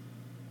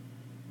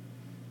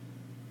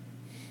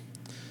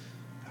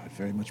would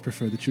very much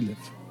prefer that you live.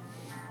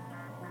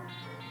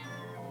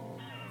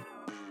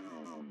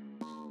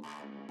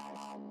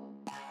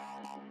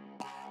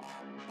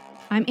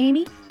 I'm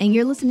Amy, and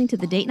you're listening to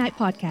the Date Night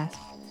Podcast.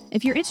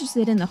 If you're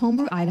interested in the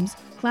homebrew items,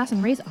 class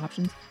and race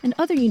options, and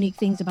other unique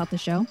things about the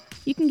show,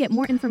 you can get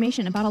more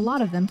information about a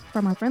lot of them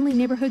from our friendly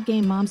neighborhood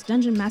game moms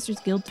Dungeon Masters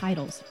Guild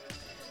titles.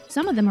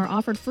 Some of them are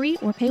offered free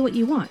or pay what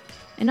you want,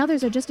 and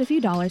others are just a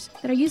few dollars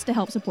that are used to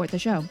help support the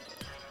show.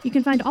 You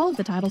can find all of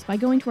the titles by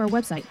going to our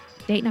website,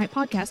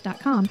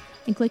 datenightpodcast.com,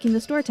 and clicking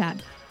the store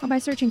tab, or by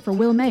searching for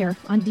Will Mayer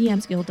on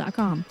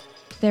dmsguild.com.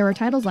 There are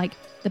titles like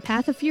The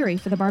Path of Fury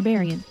for the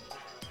Barbarian,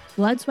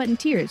 Blood, Sweat, and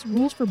Tears,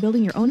 Rules for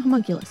Building Your Own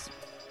Homunculus,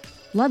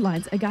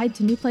 Bloodlines, A Guide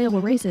to New Playable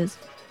Races,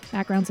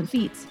 Backgrounds and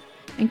Feats,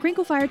 and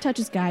Crinklefire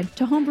Touch's Guide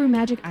to Homebrew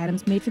Magic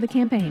Items made for the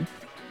campaign.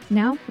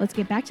 Now, let's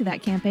get back to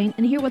that campaign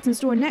and hear what's in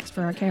store next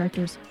for our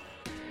characters.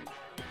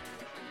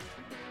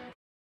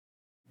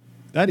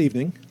 That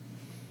evening,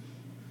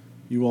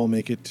 you all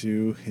make it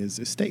to his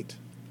estate,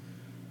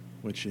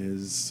 which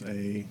is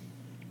a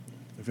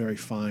very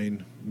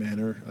fine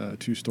manor,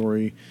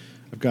 two-story.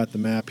 I've got the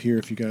map here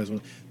if you guys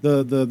want.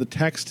 The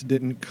text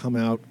didn't come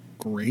out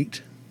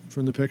great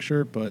from the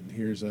picture, but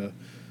here's a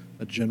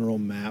general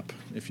map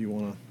if you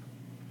want to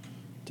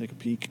take a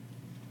peek.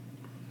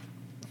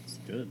 It's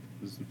good.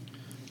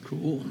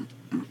 Cool.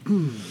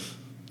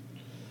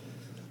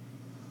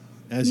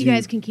 As You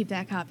guys can keep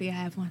that copy. I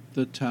have one.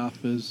 The top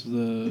is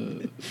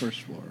the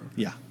first floor.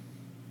 Yeah.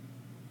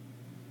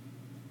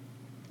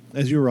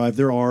 As you arrive,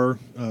 there are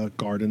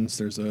gardens.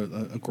 There's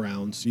a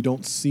grounds. You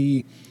don't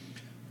see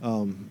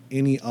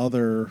any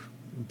other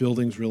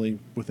buildings really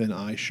within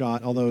eye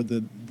shot, although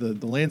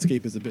the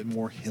landscape is a bit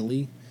more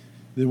hilly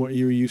than what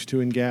you're used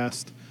to in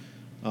Gast.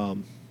 But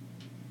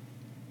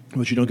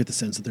you don't get the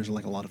sense that there's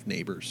like a lot of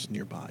neighbors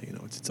nearby. You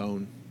know, it's its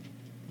own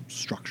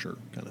structure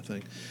kind of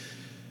thing.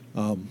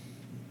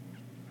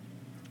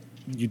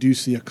 You do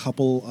see a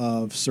couple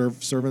of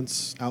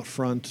servants out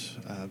front,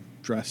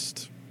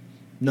 dressed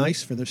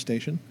nice for their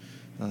station.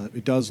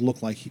 It does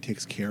look like he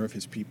takes care of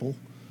his people.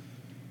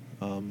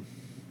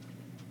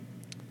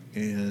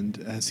 And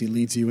as he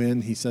leads you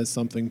in, he says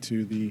something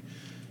to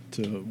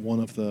one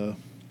of the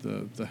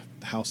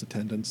house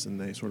attendants, and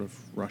they sort of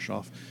rush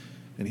off.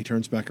 And he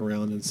turns back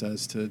around and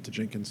says to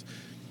Jenkins,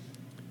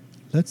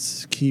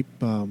 "Let's keep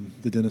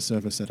the dinner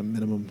service at a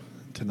minimum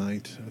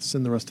tonight.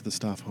 Send the rest of the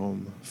staff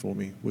home for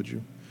me, would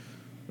you?"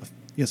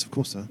 "Yes, of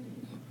course, sir."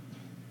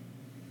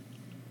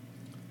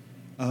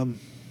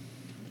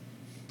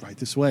 Right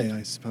this way,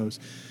 I suppose.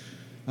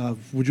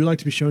 Would you like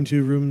to be shown to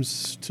your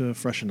rooms to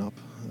freshen up?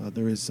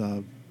 There is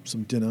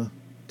some dinner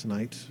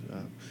tonight.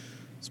 I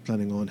was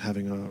planning on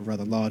having a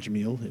rather large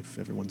meal, if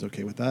everyone's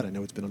okay with that. I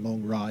know it's been a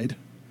long ride.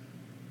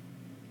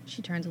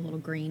 She turns a little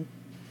green.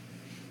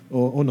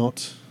 Or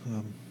not.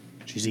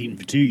 She's eating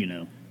for two, you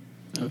know.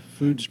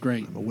 Food's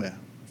great. I'm aware.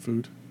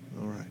 Food?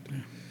 All right.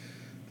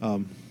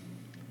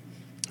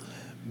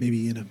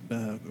 maybe in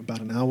about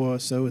an hour or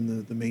so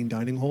in the main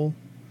dining hall.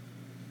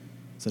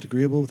 Is that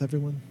agreeable with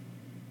everyone?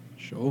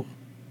 Sure.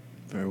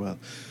 Very well.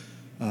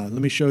 Let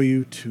me show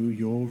you to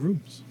your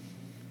rooms.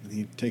 And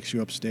he takes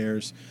you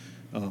upstairs.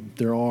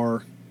 There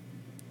are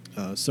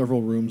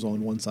several rooms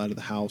on one side of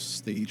the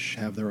house. They each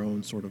have their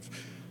own sort of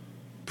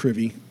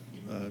privy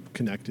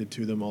connected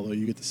to them, although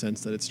you get the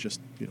sense that it's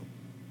just,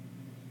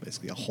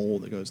 basically a hole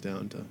that goes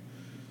down to,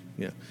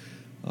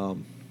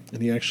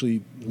 and he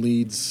actually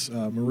leads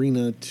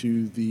Marina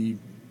to the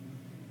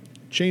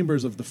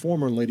chambers of the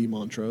former Lady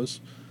Montrose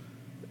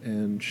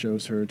and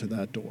shows her to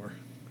that door.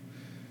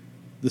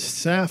 The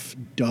staff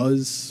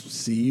does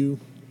see you,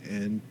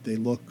 and they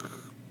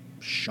look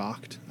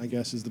shocked, I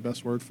guess is the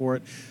best word for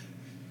it.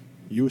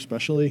 You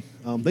especially.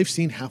 They've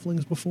seen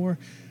halflings before,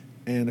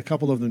 and a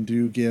couple of them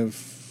do give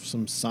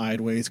some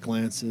sideways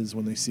glances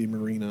when they see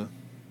Marina,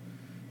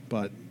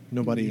 but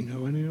nobody... Do you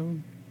know any of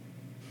them?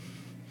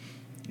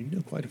 You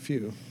know quite a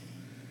few.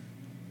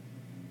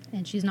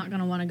 And she's not going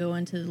to want to go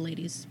into the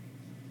ladies'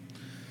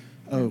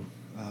 Oh,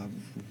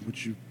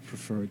 would you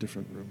prefer a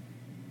different room?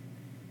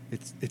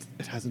 It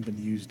hasn't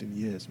been used in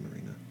years,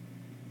 Marina.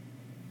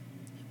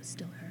 It was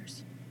still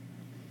hers.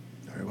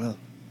 Very well.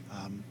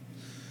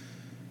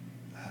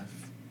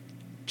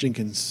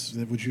 Jenkins,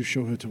 would you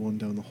show her to one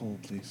down the hall,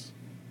 please?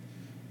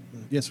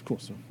 Yes, of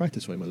course, sir. Right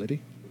this way, my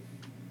lady.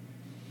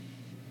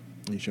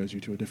 And he shows you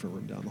to a different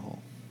room down the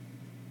hall.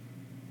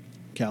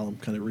 Callum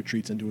kind of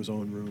retreats into his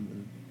own room,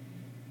 and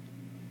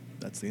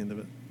that's the end of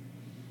it.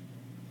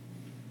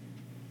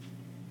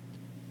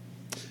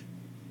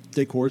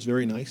 Decor is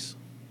very nice.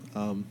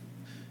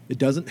 It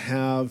doesn't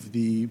have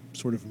the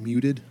sort of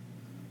muted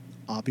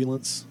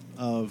opulence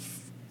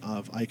of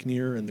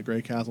Eichner and the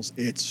Grey Castles.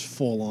 It's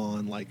full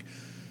on like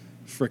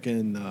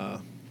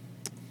frickin'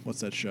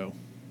 what's that show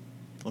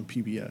on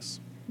PBS?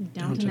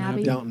 Downton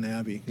Abbey. Downton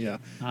Abbey. Yeah,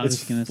 I was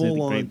it's going to say the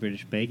full Great on.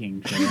 British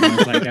Baking Show. I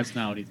was like, that's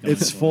not what he's going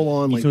It's for. full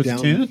on like So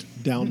it's tuned?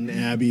 Downton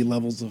Abbey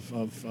levels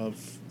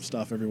of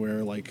stuff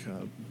everywhere, like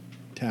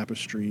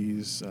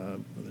tapestries.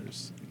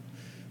 There's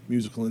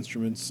musical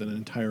instruments and an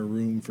entire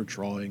room for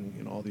drawing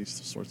and all these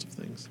sorts of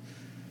things.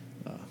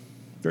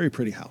 Very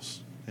pretty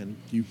house, and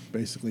you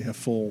basically have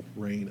full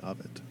reign of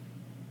it.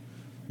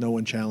 No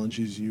one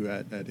challenges you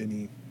at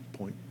any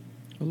point.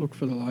 I'll look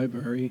for the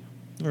library.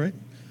 All right.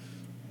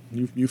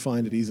 You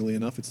find it easily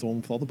enough. It's the one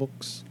with all the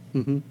books.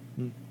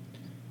 Mm-hmm.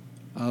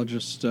 I'll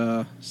just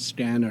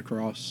stand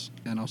across,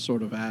 and I'll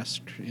sort of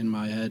ask in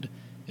my head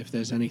if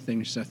there's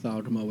anything Seth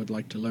Algama would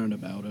like to learn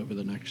about over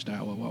the next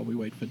hour while we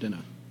wait for dinner.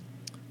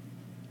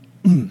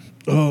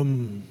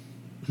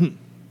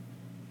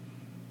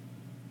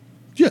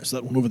 Yes,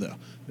 that one over there.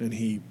 And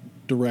he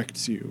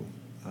directs you.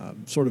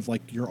 Sort of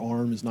like your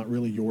arm is not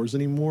really yours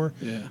anymore.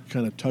 Yeah.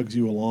 Kind of tugs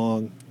you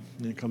along,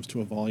 and it comes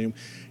to a volume.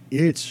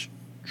 It's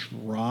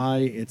dry.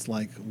 It's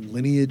like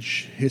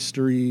lineage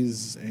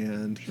histories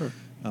and Sure.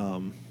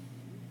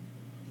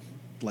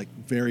 like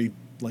very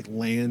like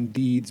land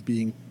deeds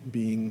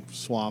being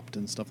swapped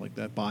and stuff like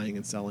that, buying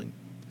and selling.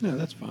 Yeah,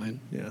 that's fine.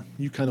 Yeah,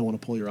 you kind of want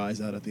to pull your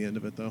eyes out at the end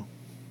of it, though.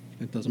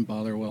 It doesn't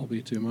bother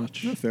Welby too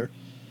much. Not fair.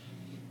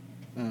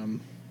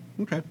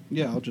 Okay.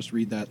 Yeah, I'll just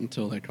read that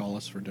until they call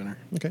us for dinner.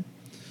 Okay.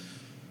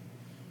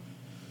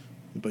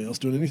 Anybody else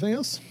doing anything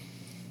else?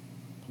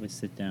 Probably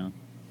sit down.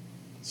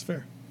 It's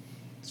fair.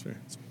 It's fair.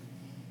 It's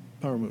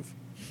a power move.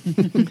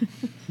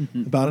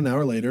 About an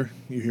hour later,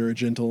 you hear a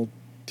gentle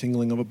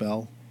tingling of a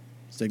bell,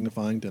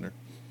 signifying dinner.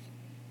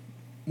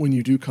 When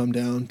you do come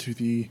down to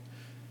the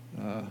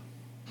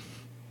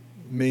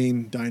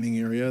main dining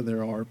area,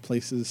 there are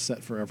places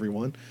set for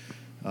everyone.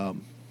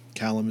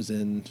 Callum is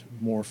in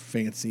more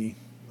fancy,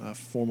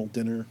 formal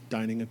dinner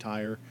dining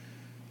attire.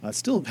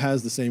 Still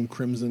has the same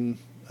crimson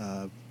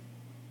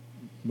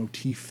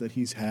motif that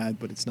he's had,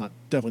 but it's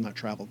definitely not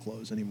travel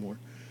clothes anymore.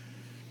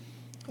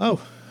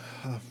 Oh,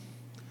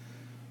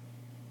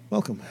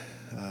 welcome.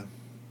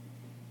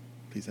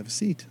 Please have a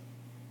seat.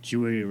 Did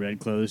you wear your red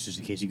clothes just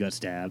in case you got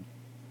stabbed?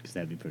 Because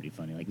that'd be pretty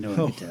funny. Like, no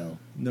one could tell.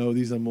 No,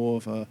 these are more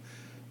of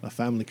a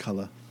family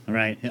color. All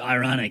right.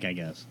 Ironic, I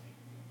guess.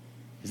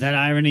 Is that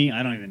irony?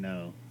 I don't even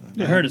know.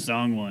 I heard a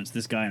song once.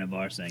 This guy in a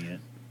bar sang it.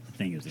 I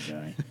think it was the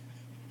guy.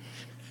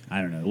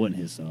 I don't know. It wasn't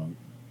his song.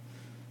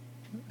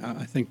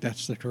 I think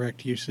that's the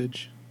correct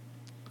usage.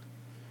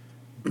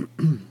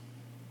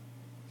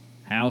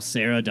 How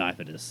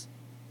serendipitous.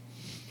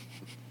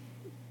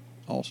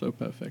 Also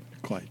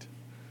perfect. Quite.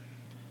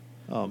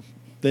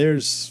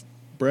 There's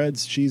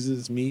breads,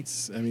 cheeses,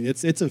 meats. I mean,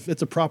 it's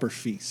a proper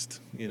feast.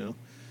 You know,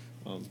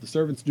 the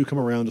servants do come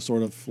around to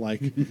sort of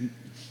like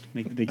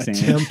Make the big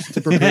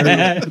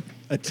sandwich.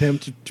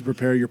 attempt to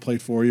prepare your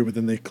plate for you, but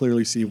then they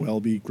clearly see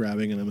Welby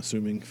grabbing, and I'm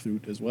assuming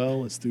Thoot as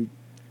well. Is Thoot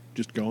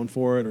just going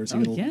for it, or is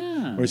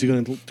he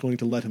going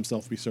to let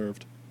himself be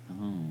served?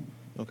 Oh,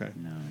 Okay.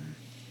 no.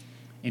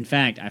 In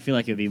fact, I feel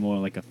like it would be more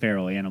like a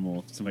feral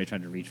animal, somebody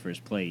trying to reach for his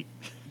plate.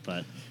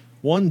 But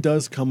One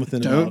does come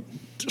within Don't.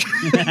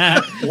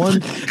 about one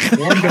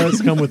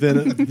does come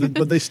within it,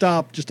 but they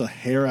stop just a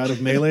hair out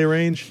of melee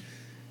range.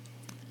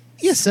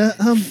 Yes, sir.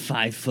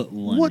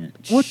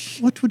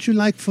 5'1". What would you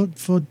like for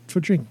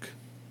drink?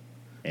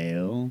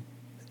 Ale.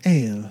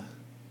 Ale.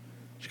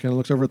 She kind of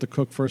looks over at the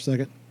cook for a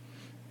second.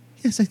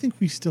 Yes, I think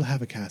we still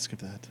have a cask of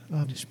that.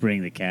 Just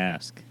bring the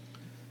cask.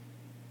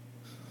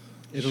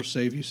 It'll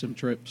save you some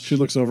trips. She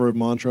looks over at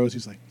Montrose.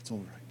 He's like, it's all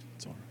right.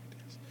 It's all right.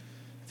 Yes.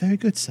 Very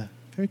good, sir.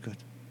 Very good.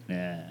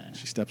 Yeah.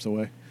 She steps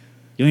away.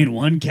 You need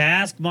one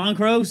cask,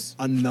 Montrose?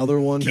 Another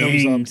one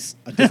Kings. comes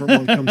up. A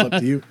different one comes up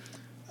to you.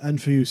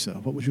 And for you, sir,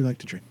 what would you like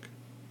to drink?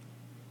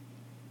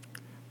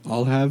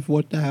 I'll have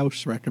what the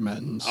house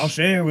recommends. I'll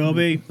share,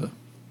 Wilby.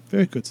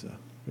 Very good, sir.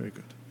 Very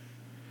good.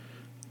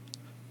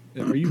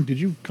 Did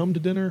you come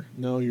to dinner?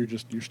 No, you're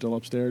still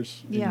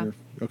upstairs? Yeah.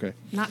 Okay.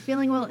 Not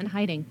feeling well and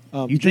hiding.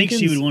 You think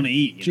she would want to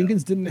eat?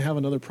 Jenkins didn't have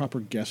another proper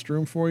guest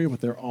room for you,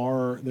 but there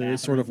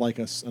is sort of like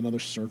another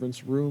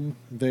servant's room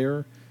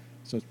there,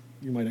 so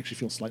you might actually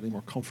feel slightly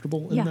more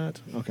comfortable in Yeah.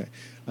 that. Okay.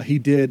 He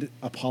did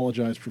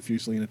apologize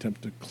profusely and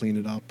attempt to clean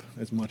it up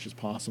as much as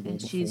possible And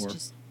before. she's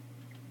just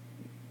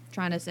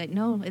trying to say,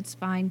 no, it's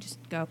fine, just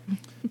go.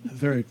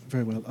 Very,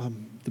 very well.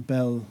 The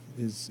bell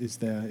is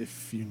there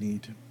if you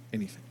need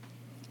anything.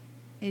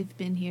 I've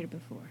been here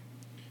before.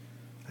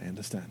 I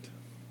understand.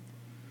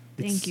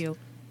 Thank you.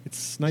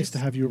 It's nice to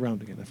Just- have you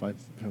around again, if I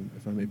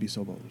may be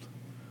so bold.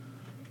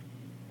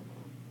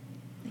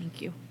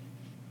 Thank you.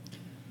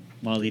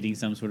 While eating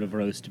some sort of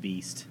roast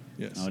beast.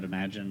 Yes. I would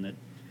imagine that.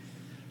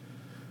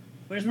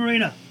 Where's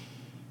Marina?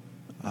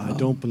 I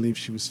don't believe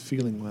she was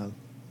feeling well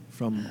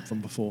from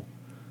before.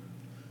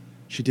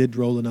 She did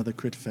roll another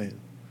crit fail.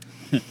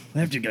 I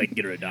have to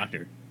get her a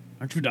doctor.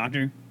 Aren't you a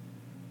doctor?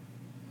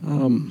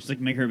 Just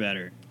make her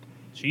better.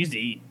 She needs to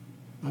eat.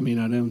 I mean,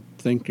 I don't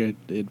think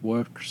it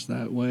works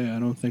that way. I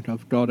don't think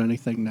I've got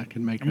anything that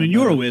can make I her mean,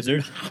 you're a better.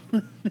 wizard.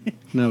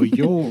 No,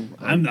 you're...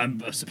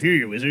 I'm a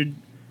superior wizard.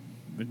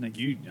 But like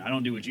you, I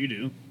don't do what you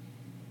do.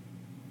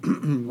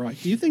 right.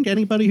 Do you think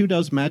anybody who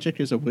does magic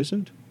is a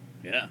wizard?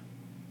 Yeah.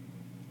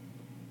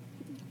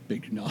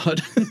 Big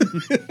nod.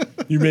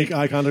 You make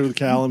eye contact with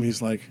Callum.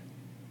 He's like,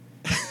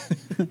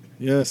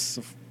 yes,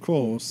 of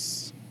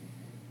course.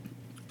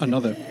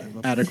 Another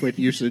adequate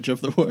usage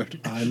of the word.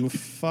 I'm a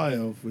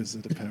fire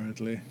wizard,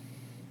 apparently.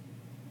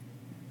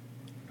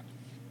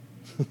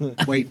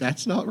 Wait,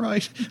 that's not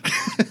right.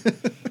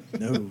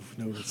 No,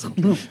 it's not.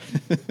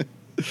 Right.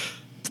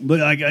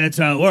 But that's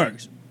how it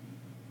works.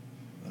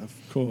 Of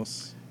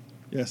course.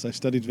 Yes, I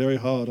studied very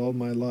hard all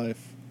my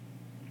life.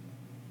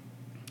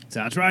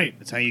 Sounds right.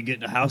 That's how you get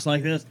in a house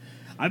like this.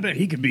 I bet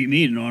he could beat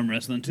me in arm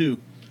wrestling too.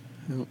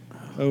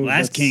 Oh,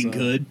 Last king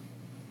could.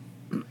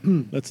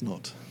 Let's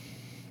not.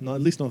 No,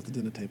 at least not at the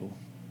dinner table.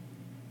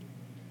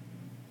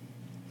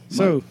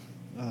 So,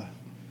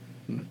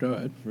 Go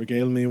ahead.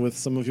 regale me with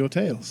some of your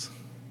tales.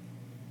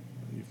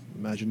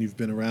 Imagine you've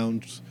been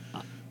around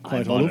I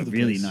quite all bought over a the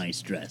really place.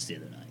 nice dress the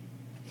other night.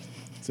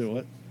 Say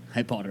what?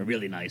 I bought a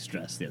really nice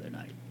dress the other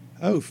night.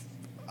 Oh,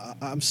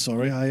 I'm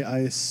sorry. I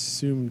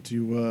assumed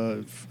you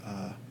were.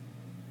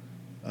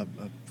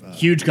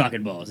 Huge cock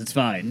and balls. It's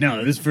fine.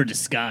 No, this is for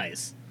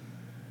disguise.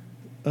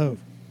 Oh,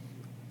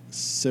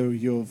 so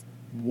you're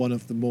one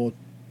of the more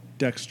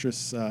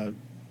dexterous,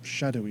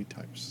 shadowy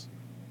types.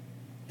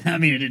 I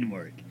mean, it didn't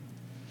work.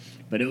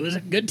 But it was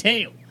a good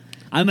tale.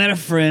 I met a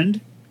friend.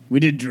 We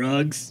did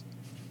drugs.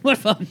 What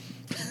fun.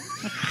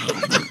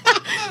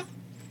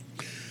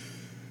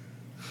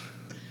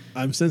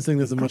 I'm sensing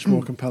there's a much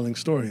more compelling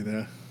story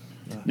there.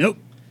 Nope.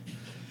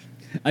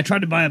 I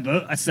tried to buy a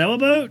boat. I sell a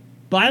boat?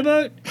 Buy a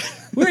boat?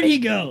 Where'd he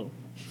go?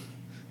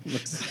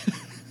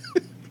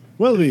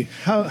 Welby,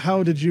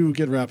 how did you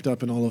get wrapped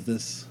up in all of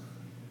this?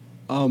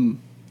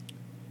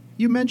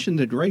 You mentioned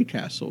the Grey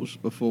Castles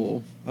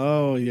before.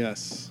 Oh,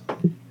 yes.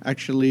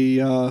 Actually,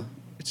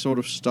 it sort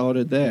of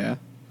started there.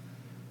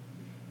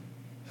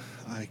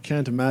 I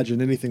can't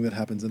imagine anything that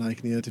happens in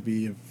Eichnia to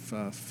be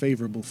of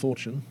favorable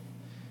fortune.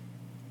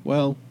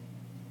 Well,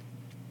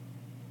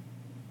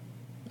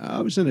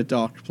 I was in a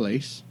dark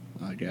place,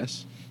 I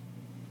guess.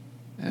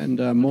 And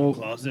more...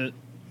 Closet.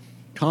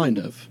 Kind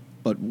of,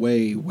 but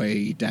way,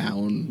 way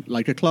down.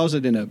 Like a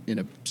closet in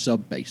a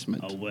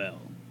sub-basement. Oh, well.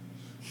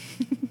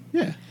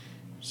 Yeah,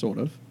 sort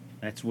of.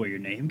 That's where your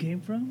name came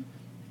from?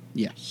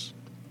 Yes.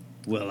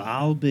 Well,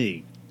 I'll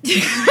be.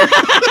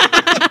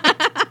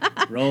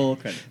 Roll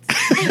credits.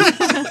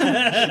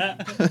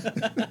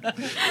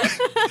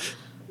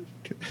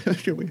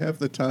 Can we have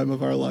the time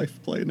of our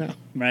life play now?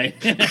 Right?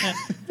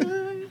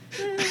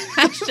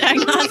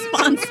 Hashtag not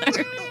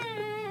sponsored.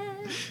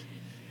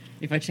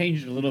 If I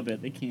change it a little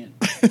bit, they can't.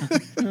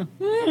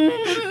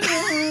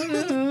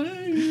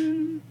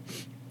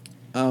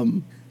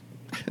 I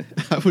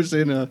was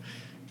in a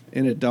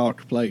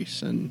dark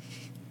place, and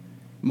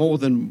more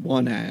than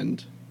one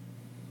hand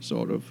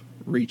sort of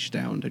reached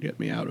down to get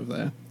me out of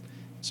there.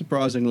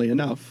 Surprisingly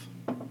enough,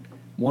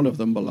 one of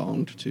them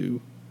belonged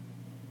to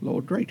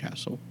Lord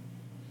Greycastle.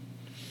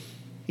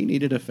 He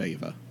needed a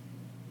favor.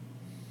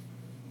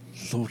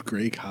 Lord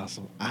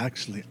Greycastle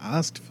actually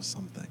asked for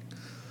something.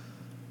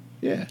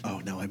 Yeah. Oh,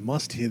 now I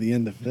must hear the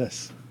end of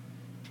this.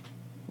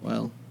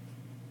 Well,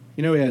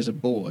 You know he has a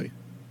boy.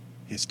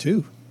 He has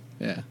two.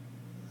 Yeah.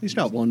 He's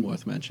got one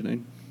worth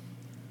mentioning.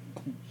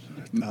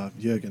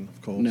 Jürgen, of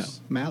course. No,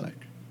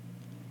 Malik.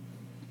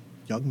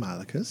 Young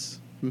Malicus.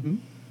 Mm-hmm.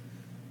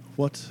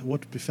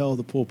 What befell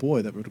the poor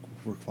boy that would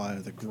require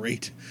the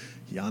great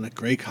Yannick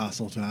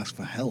Greycastle to ask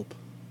for help?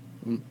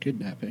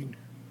 Kidnapping.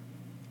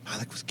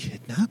 Malik was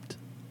kidnapped?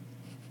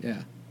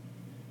 Yeah.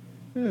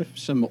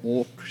 Some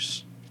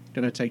orcs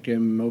gonna take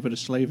him over to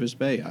Slaver's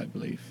Bay, I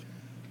believe.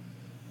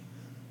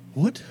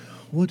 What?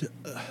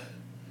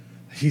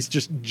 He's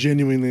just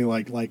genuinely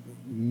like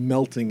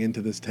melting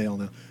into this tale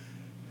now.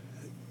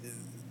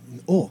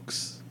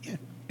 Orcs? Yeah.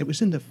 It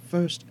was in the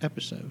first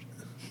episode.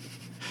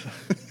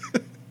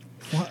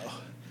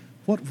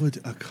 What would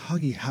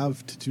Akagi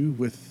have to do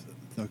with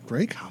the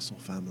Greycastle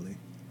family?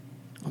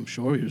 I'm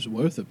sure he was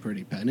worth a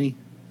pretty penny.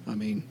 I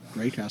mean,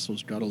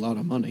 Greycastle's got a lot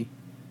of money.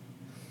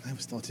 I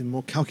always thought him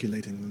more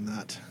calculating than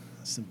that.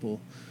 A simple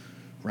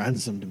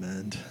ransom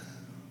demand.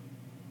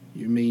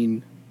 You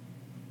mean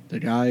the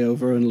guy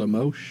over in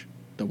Lamoche?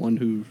 The one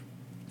who's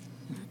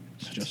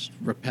just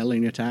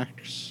repelling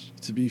attacks?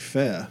 To be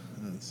fair,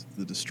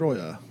 the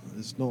Destroyer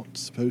is not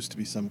supposed to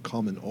be some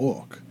common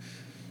orc.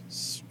 It's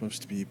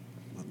supposed to be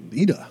a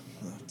leader,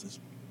 just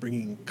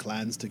bringing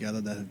clans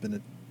together that have been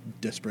at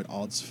desperate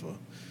odds for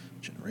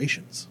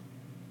generations.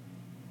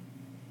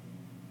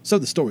 So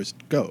the stories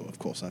go, of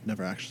course. I've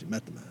never actually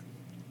met the man.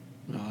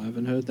 No, I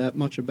haven't heard that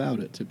much about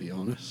it, to be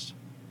honest.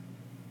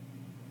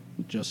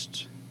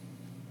 Just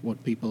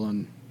what people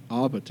on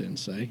Arbiton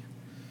say,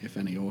 if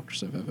any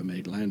orcs have ever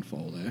made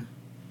landfall there.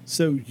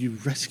 So you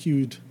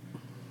rescued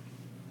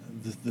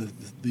the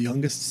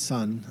youngest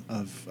son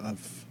of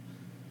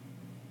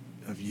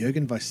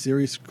Jürgen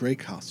Viserius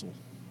Greycastle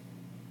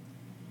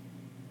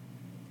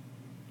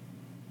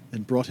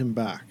and brought him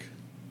back.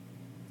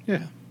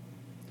 Yeah.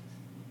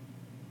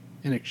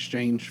 In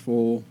exchange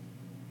for,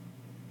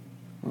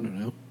 I don't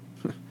know,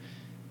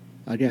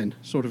 again,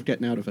 sort of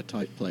getting out of a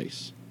tight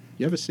place.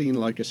 You ever seen,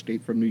 like,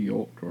 Escape from New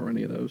York or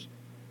any of those?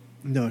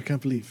 No, I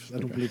don't believe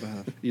I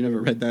have. You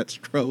never read that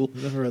scroll?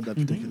 I've never read that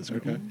particular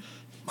scroll. Okay.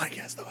 My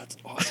guess, though, that's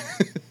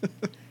awesome.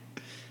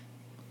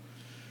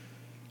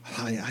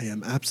 I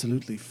am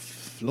absolutely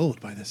floored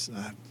by this.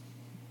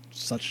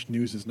 Such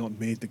news has not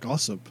made the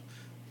gossip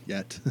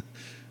yet.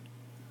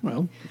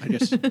 Well, I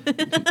guess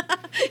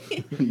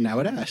now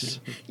it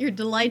has. Your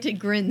delighted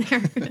grin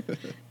there.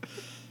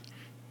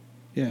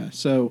 Yeah,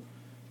 so,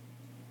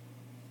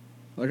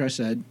 like I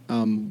said,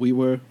 we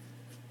were,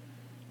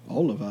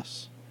 all of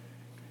us,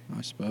 I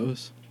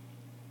suppose,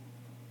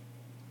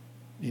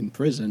 in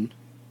prison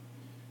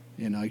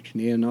in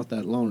Ikea not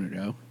that long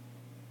ago,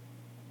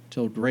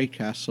 till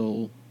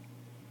Greycastle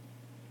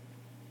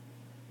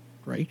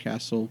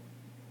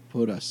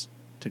put us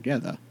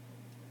together.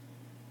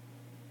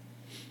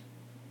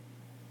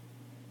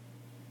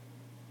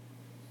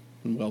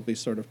 And we'll be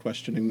sort of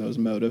questioning those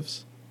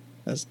motives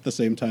at the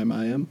same time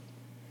I am.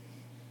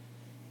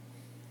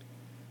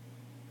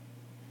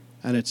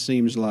 And it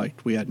seems like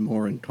we had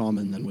more in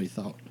common than we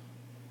thought.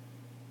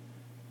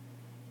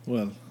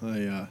 Well,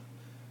 the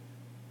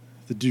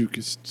Duke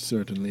is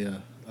certainly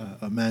a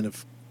man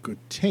of good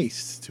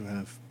taste to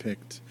have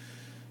picked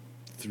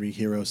 3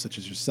 heroes such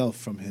as yourself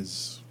from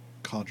his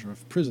cadre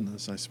of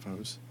prisoners, I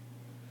suppose.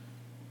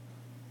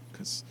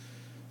 Because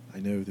I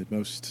know that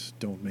most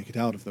don't make it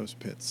out of those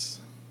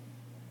pits.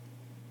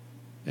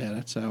 Yeah,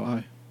 that's how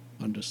I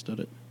understood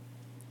it.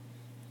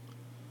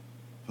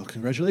 Well,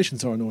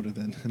 congratulations are in order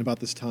then. And about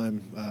this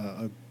time,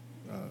 a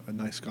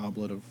nice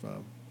goblet of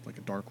like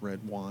a dark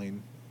red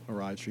wine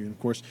arrives for you. And of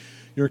course,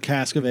 your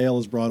cask of ale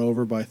is brought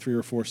over by 3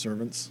 or 4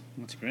 servants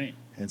That's great.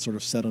 and sort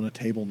of set on a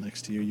table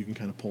next to you. You can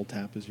kind of pull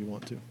tap as you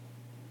want to.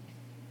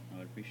 I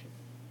would appreciate it.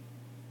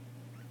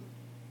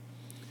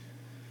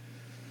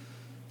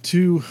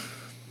 To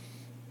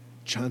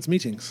chance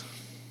meetings.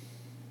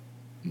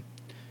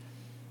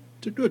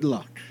 To good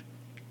luck.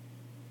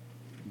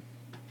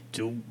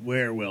 To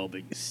wear well,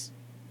 biggest.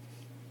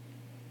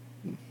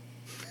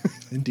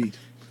 Indeed.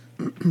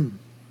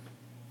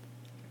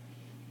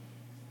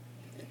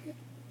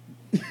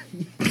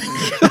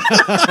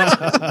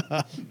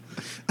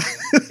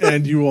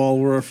 And you all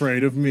were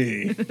afraid of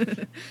me.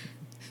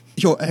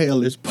 Your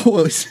ale is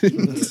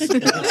poisoned.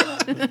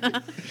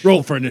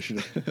 Roll for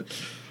initiative.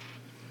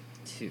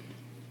 2.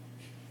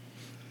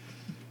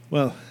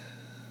 Well,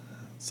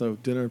 so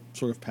dinner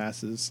sort of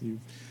passes. You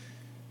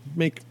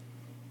make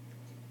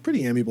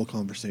pretty amiable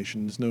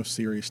conversation. There's no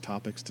serious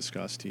topics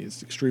discussed. He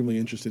is extremely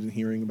interested in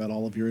hearing about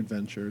all of your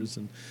adventures.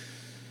 And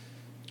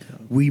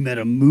We met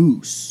a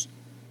moose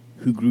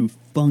who grew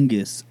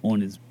fungus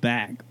on his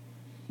back.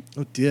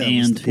 oh dear, And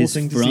was the poor his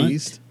thing front?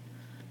 diseased?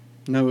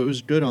 No, it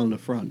was good on the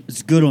front.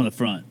 It's good on the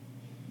front,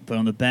 but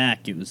on the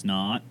back it was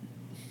not.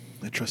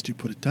 I trust you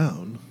put it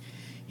down.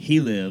 He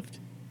lived.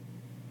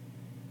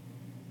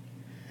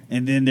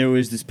 And then there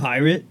was this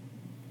pirate,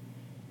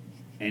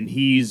 and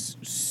he's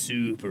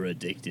super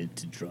addicted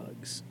to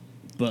drugs.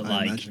 But I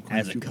like imagine quite a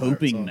as a few pirates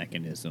coping are.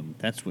 mechanism,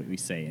 that's what we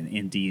say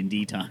in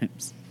D&D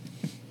times.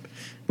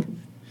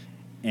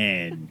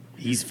 And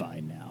He's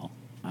fine now,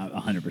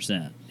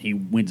 100%. He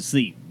went to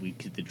sleep. We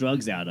took the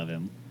drugs out of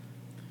him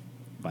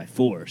by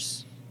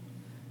force,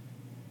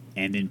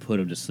 and then put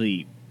him to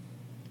sleep.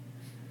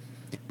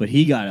 But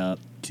he got up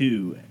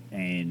too,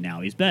 and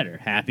now he's better,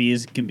 happy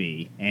as can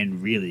be,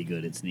 and really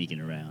good at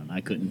sneaking around.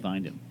 I couldn't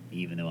find him,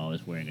 even though I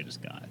was wearing a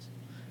disguise.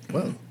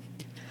 Well,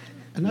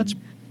 And that's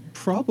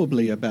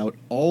probably about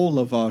all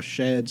of our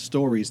shared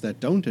stories that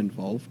don't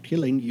involve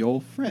killing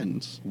your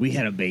friends. We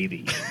had a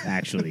baby,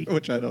 actually.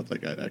 Which I don't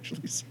think I'd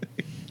actually say.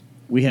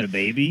 We had a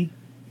baby.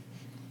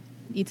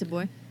 Eats a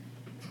boy.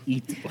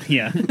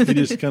 Yeah. he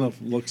just kind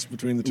of looks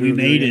between the two. We of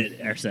you made again.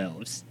 it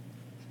ourselves.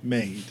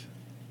 Made.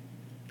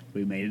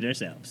 We made it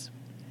ourselves.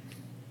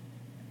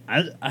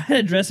 I had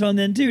a dress on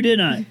then too,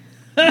 didn't I?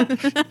 You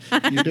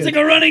It's did. like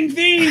a running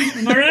theme.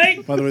 Am I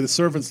right? By the way, the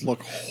servants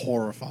look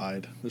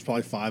horrified. There's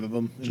probably 5 of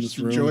them in Just this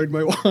room. enjoyed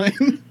my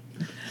wine.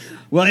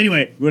 Well,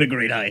 anyway, what a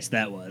great heist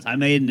that was. I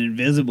made an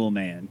invisible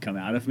man come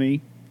out of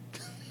me,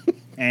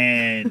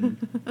 and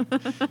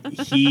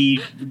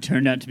he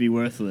turned out to be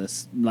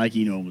worthless, like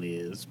he normally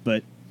is.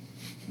 But,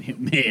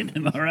 man,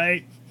 am I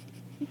right?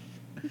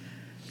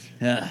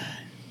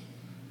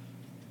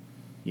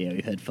 Yeah,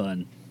 we had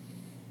fun.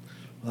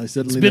 I It's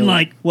certainly been know-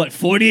 like, what,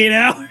 48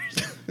 hours?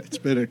 It's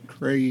been a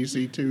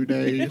crazy 2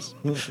 days.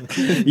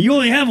 You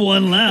only have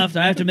one left.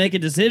 I have to make a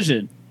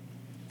decision.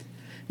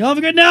 Y'all have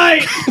a good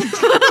night.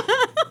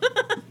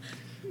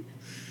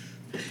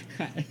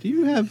 Do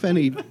you have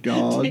any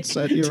gods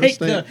at your Take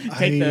estate? the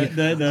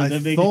I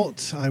big.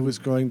 thought I was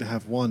going to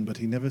have one, but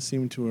he never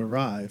seemed to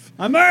arrive.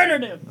 I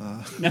murdered him.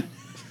 No.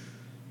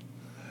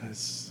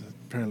 It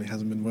apparently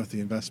hasn't been worth the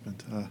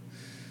investment.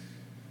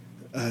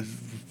 I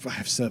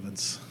have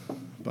servants,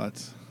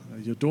 but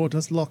your door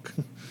does lock.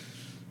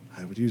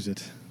 I would use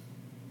it.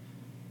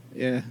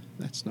 Yeah,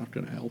 that's not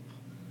going to help.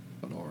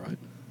 But all right.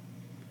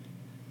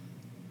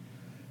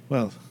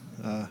 Well,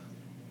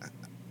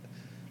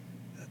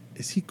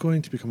 is he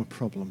going to become a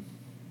problem?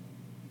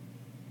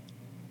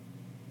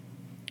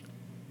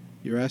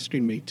 You're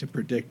asking me to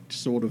predict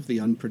sort of the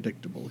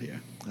unpredictable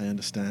here. I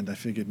understand. I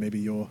figured maybe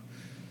your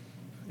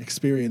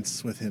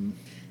experience with him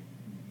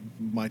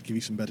might give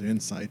you some better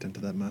insight into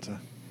that matter.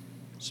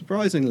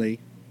 Surprisingly,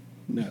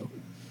 no.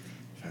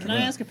 Very Can I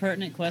well. ask a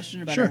pertinent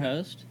question about Sure. our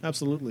host?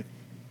 Absolutely.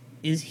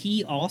 Is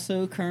he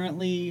also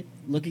currently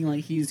looking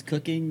like he's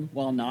cooking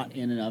while not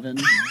in an oven?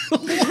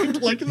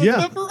 Like the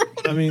Yeah.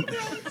 pepperoni. I mean,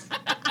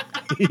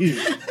 he,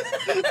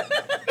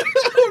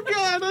 Oh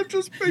God, I'm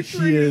just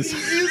picturing He is-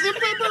 He's a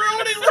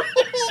pepperoni roll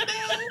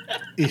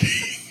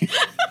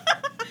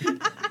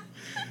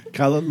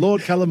now.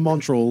 Lord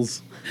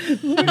Calamontrals.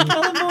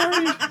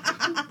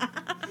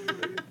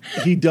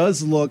 He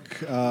does look.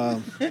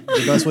 The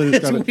best way to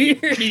It's describe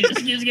it. weird. He just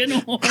keeps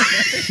getting warmer.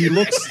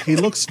 He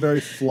looks very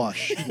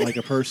flush, like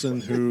a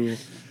person who.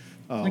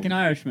 Like an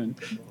Irishman.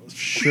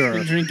 Sure.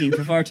 Been drinking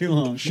for far too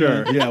long.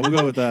 Sure. Yeah, we'll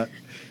go with that.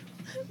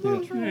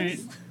 Yeah. Right.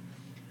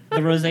 The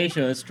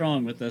rosacea is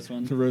strong with this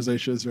one. The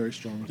rosacea is very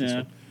strong with this Yeah.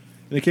 one.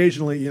 And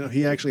occasionally,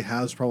 he actually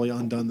has probably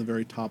undone the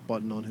very top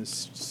button on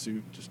his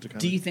suit just to kind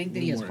of. Do you think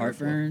that he has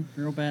heartburn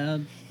real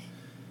bad?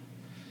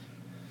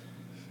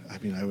 I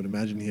mean, I would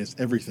imagine he has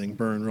everything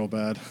burn real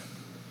bad.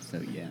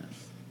 So, yeah.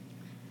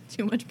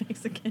 Too much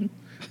Mexican.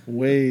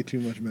 Way too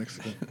much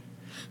Mexican.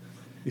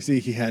 You see,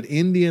 he had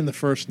Indian the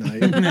first night.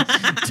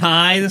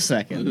 Thai the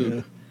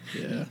second.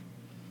 Yeah. Yeah.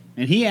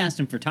 And he asked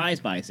him for Thai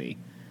spicy.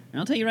 And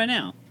I'll tell you right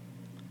now,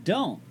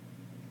 don't.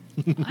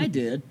 I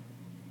did.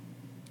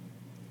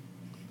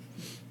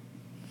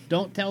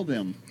 Don't tell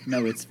them,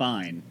 no, it's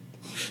fine.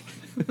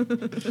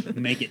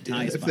 Make it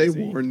Thai If spicy. they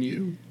warn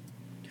you,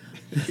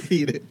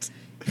 eat it.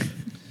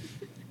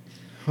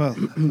 Well,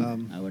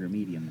 I order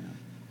medium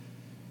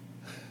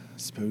now.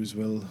 suppose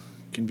we'll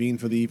convene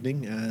for the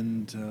evening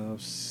and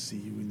see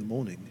you in the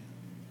morning.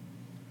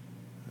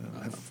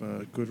 Have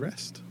a good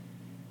rest.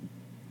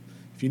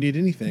 If you need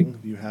anything,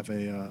 you have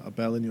a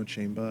bell in your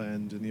chamber,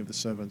 and any of the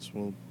servants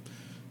will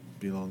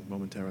be along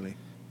momentarily.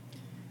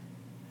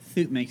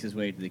 Thoot makes his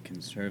way to the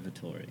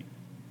conservatory.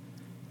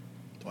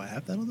 Do I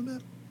have that on the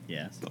map?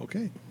 Yes.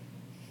 Okay.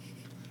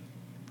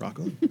 Rock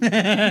on.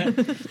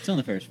 It's on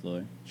the first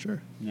floor.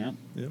 Sure. Yep.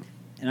 Yep.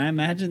 And I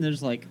imagine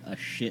there's like a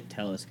shit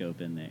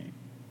telescope in there.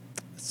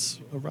 It's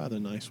a rather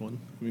nice one.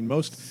 I mean,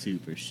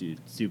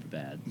 Super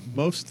bad.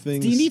 most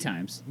things. D&D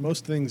times.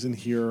 Most things in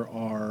here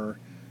are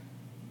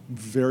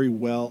very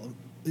well.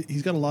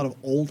 He's got a lot of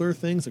older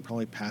things that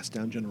probably passed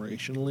down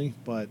generationally,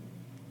 but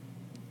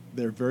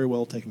they're very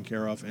well taken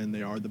care of, and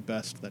they are the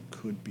best that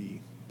could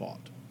be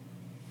bought.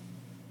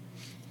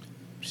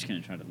 I'm just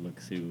gonna try to look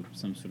through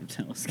some sort of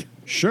telescope.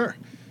 Sure.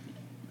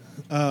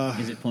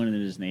 Is it pointed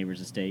at his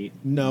neighbor's estate?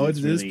 No, it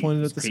is really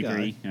pointed at the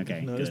creepery? sky.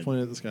 Okay, No, it is good.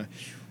 pointed at the sky.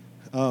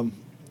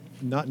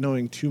 Not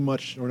knowing too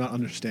much or not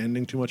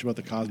understanding too much about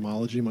the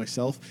cosmology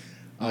myself,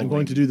 I'm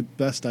going to do the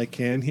best I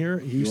can here.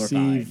 You You're see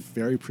fine.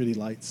 very pretty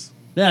lights.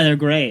 Yeah, they're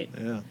great.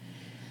 Yeah.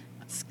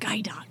 Sky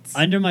dots.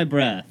 Under my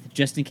breath,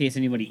 just in case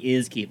anybody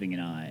is keeping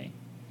an eye,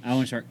 I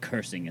want to start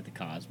cursing at the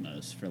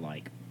cosmos for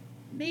like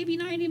maybe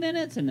 90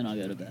 minutes, and then I'll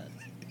go to bed.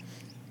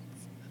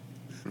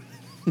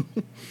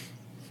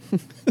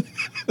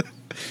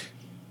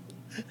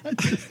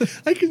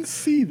 I can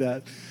see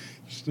that.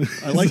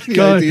 I like the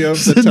Guy idea of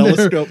the sitting there.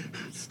 telescope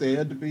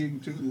stand being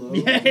too low.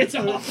 Yeah, it's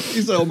awful.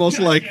 He's almost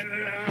like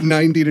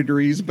 90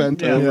 degrees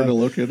bent Yeah. over Yeah. to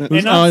look at it.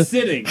 And not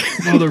sitting.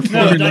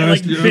 Motherfucking No,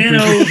 like nasty bent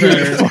RPG.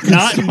 over,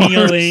 not Fucking stars.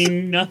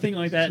 kneeling, nothing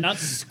like that, not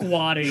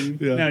squatting.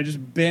 Yeah. No,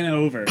 just bent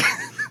over.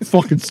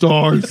 Fucking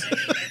stars.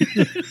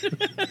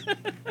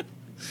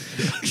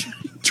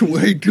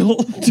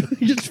 Twinkle.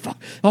 You just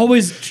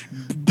always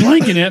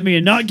blanking at me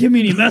and not giving me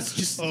any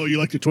messages. Oh, you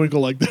like to twinkle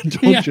like that,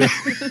 don't Yeah. you?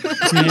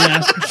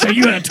 Yeah, show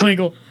you how to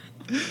twinkle.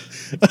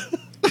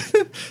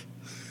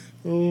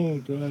 Oh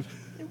god.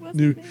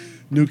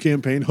 New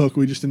campaign hook.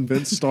 We just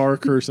invent star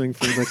cursing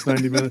for the next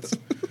 90 minutes.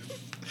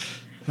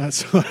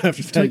 That's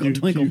after that Twinkle,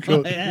 twinkle, you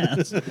go, my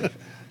ass.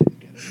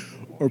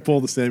 or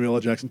pull the Samuel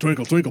L. Jackson.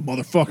 Twinkle, twinkle,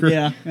 motherfucker.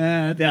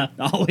 Yeah,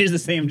 always the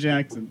Sam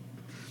Jackson.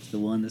 The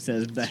one that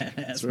says badass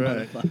That's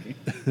right.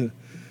 motherfucking.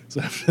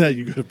 So after that,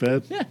 you go to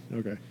bed. Yeah.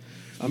 Okay.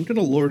 I'm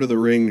gonna Lord of the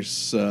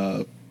Rings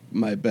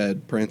my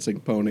bed prancing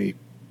pony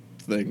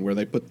thing where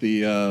they put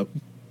the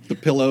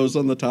pillows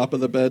on the top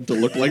of the bed to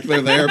look like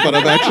they're there, but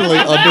I'm actually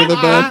under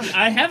the bed.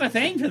 I have a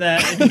thing for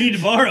that if you need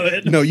to borrow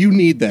it. No, you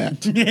need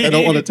that. I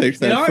don't want to take It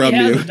that already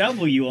from has you. a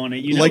W on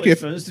it. You know Like it's if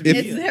supposed to be.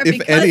 It's there if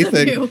because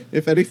of you.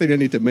 anything, I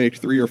need to make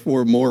 3 or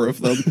 4 more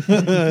of them.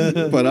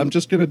 But I'm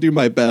just gonna do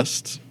my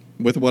best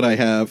with what I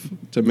have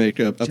to make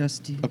a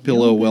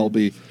pillow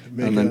Welby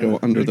and then go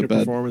under make the a bed.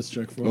 performance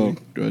check for Oh, me.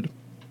 good.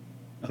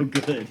 Oh,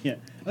 good. Yeah.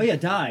 Oh, yeah.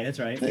 Die. That's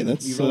right. Hey,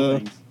 that's, You roll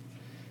things.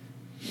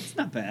 It's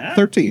not bad.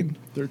 13.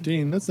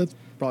 13. That's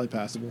probably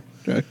passable.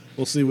 Okay.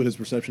 We'll see what his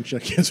perception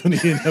check is when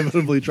he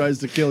inevitably tries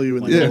to kill you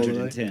in the middle of the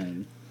night.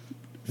 110.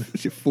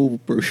 It's a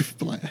foolproof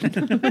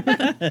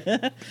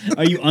plan.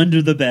 Are you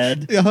under the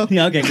bed? Yeah.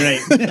 Yeah. Okay.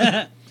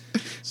 Great.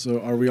 So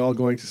are we all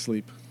going to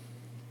sleep?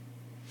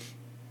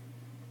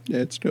 Yeah,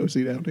 it's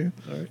cozy down here.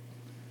 All right.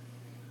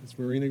 Is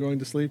Marina going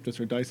to sleep? Does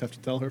her dice have to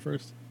tell her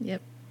first?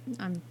 Yep.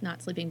 I'm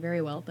not sleeping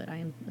very well, but I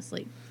am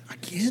asleep.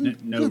 Again?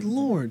 No. Good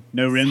lord.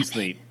 No REM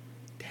sleep.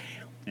 Damn.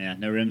 Yeah.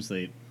 No REM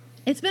sleep.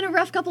 It's been a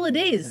rough couple of It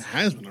days.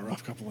 has been a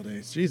rough couple of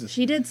days. Jesus.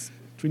 She did.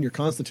 Between your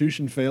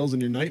constitution fails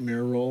and your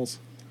nightmare rolls.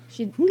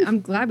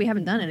 I'm glad we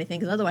haven't done anything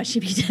because otherwise she'd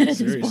be dead at this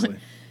Seriously. point.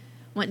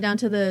 Went down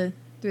through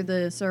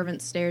the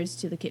servants' stairs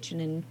to the kitchen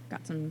and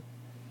got some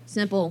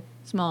simple,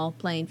 small,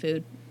 plain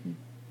food.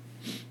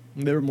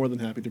 And they were more than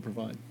happy to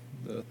provide.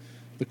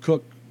 The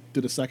cook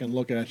did a second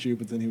look at you,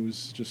 but then he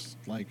was just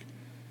like,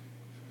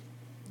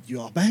 "You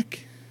are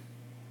back?"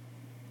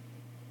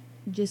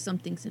 Just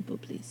something simple,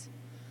 please.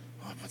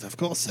 Oh, but of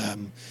course,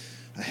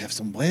 I have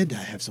some bread.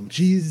 I have some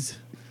cheese.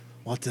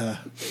 What?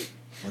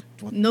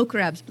 No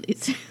crabs,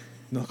 please.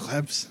 No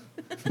crabs.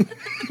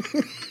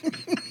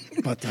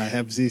 But I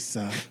have this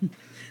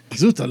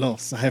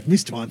Zutalos. I have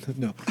missed one.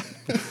 No.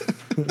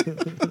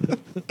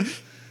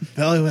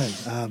 Very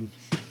well.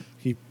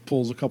 He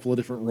pulls a couple of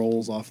different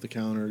rolls off the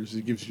counters. He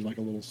gives you like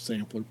a little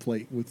sampler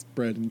plate with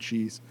bread and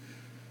cheese.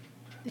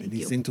 Thank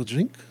Anything you. to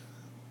drink?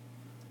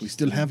 We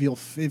still have your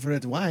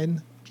favorite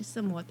wine. Just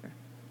some water.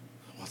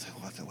 Water.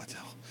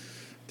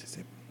 It is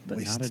a But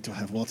waste not a to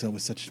have water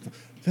with such...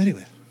 Very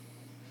well.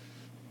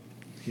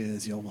 Here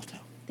is your water.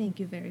 Thank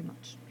you very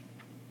much.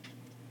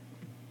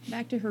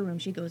 Back to her room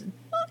she goes and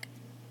lock.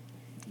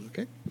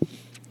 Okay.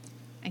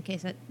 In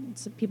case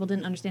people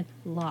didn't understand,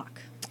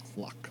 lock.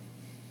 Lock.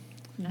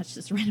 And that's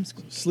just a random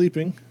squeak.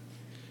 Sleeping.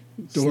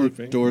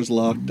 Sleeping. Doors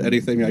locked.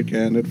 Anything I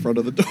can in front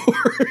of the door.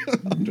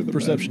 Under the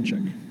Perception check.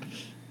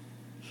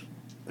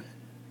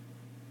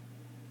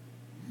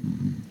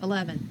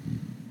 11.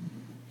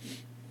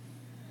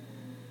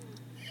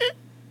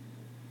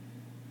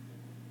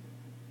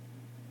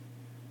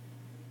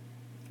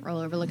 Roll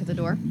over, look at the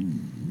door.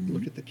 bed.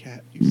 Look at the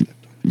cat. You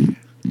stepped on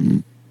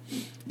the cat.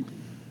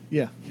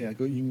 Yeah.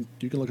 Go. You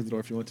can look at the door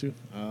if you want to.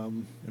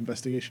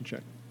 Investigation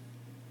check.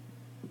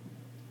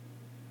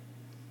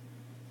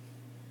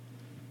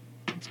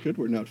 It's good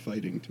we're not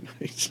fighting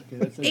tonight. Okay,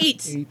 that's a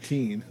 8.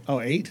 18. Oh,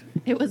 8?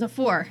 It was a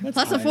 4. That's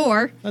Plus high. a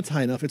 4. That's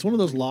high enough. It's one of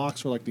those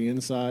locks where like the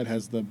inside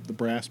has the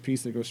brass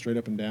piece that goes straight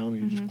up and down,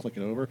 and you just click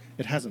it over.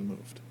 It hasn't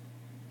moved.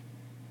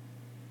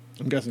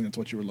 I'm guessing that's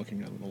what you were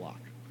looking at with the lock.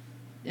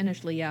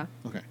 Initially, yeah.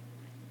 Okay.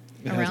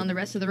 Around the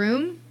rest of the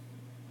room,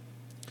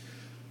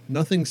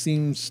 Nothing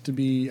seems to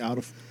be out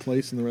of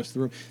place in the rest of the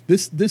room.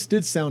 This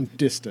did sound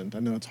distant. I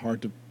know it's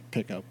hard to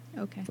pick up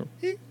okay. from.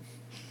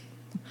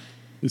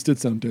 This did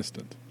sound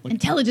distant. Like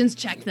Intelligence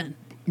check then.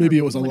 maybe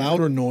it was a Whatever.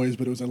 louder noise,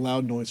 but it was a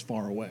loud noise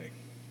far away.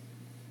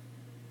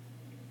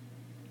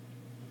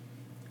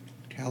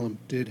 Callum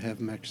did have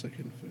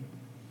Mexican food.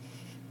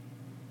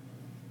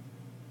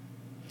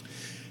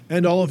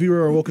 And all of you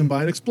are awoken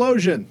by an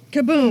explosion.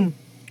 Kaboom!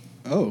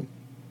 Oh.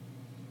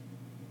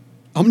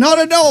 I'm not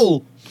a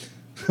knoll!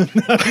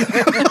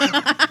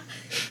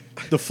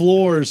 The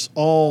floors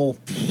all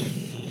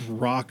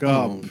rock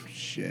up. Oh,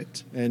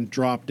 shit. And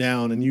drop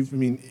down, and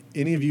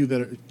any of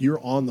you you're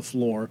on the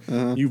floor,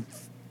 Uh-huh. you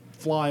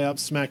fly up,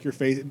 smack your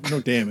face. No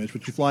damage,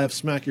 but you fly up,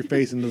 smack your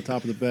face into the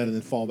top of the bed, and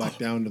then fall back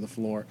down to the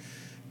floor.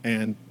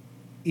 And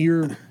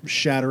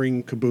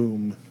ear-shattering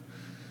kaboom.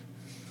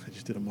 I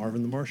just did a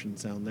Marvin the Martian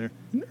sound there.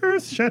 An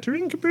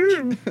earth-shattering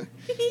kaboom.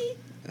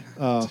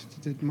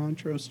 Did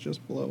Montrose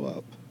just blow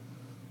up?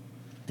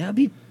 That would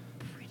be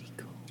pretty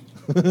cool.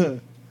 I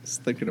was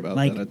thinking about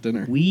Like, that at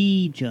dinner.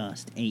 we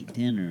just ate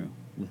dinner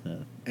with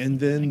a... And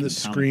then the Like in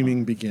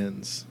screaming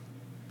begins.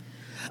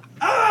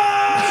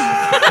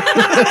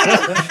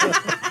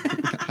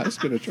 I was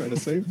going to try to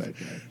save that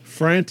guy.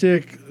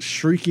 Frantic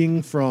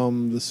shrieking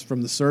from the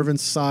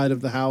servants' side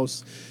of the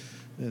house,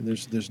 and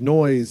there's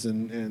noise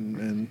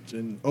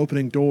and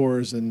opening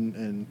doors,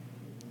 and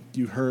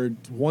you heard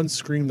one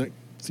scream that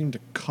seemed to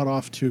cut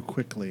off too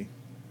quickly.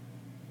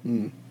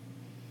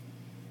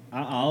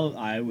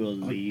 I will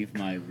leave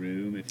my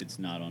room if it's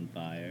not on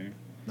fire.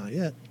 Not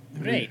yet.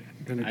 Great.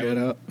 Gonna I get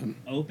will up and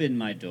open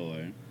my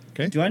door.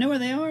 Okay. Do I know where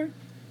they are?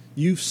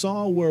 You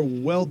saw where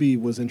Welby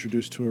was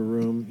introduced to a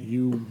room.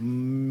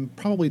 You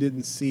probably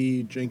didn't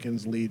see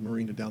Jenkins lead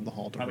Marina down the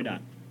hall to Probably her not.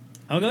 room.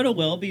 I'll go to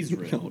Welby's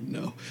room. oh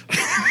no.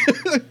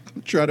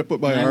 I'm trying to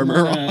put my I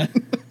armor wanna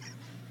on.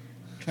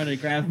 Try to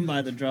grab him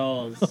by the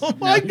draws. Oh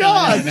my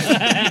God!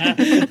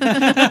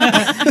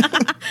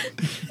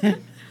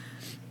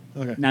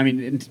 Okay. No, I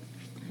mean,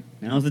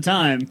 now's the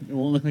time. It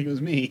won't look like it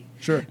was me.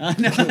 Sure. No.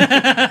 Makes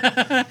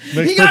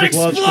He got perfect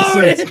logical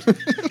exploded!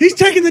 sense. He's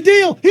taking the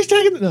deal. He's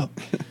taking the no.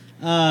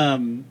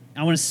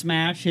 I want to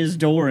smash his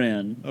door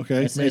in.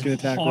 Okay, as, make as an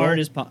attack hard roll.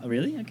 as possible.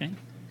 Really? Okay.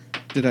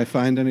 Did I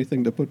find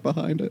anything to put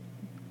behind it?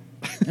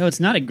 No, it's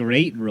not a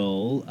great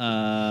roll.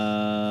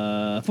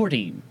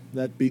 14.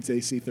 That beats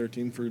AC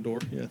 13 for a door.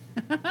 Yeah.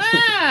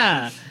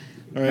 Ah!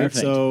 All right. Perfect.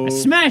 So I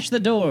smash the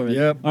door.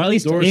 Yep. Or at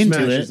least door into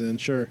smashes it. in.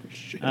 Sure.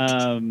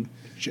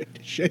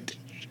 Shit.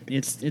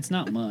 It's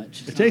not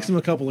much. It takes him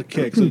a couple of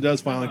kicks, so it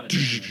does finally.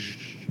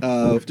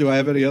 Do I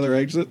have any other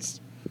exits?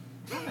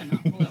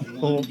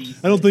 Oh,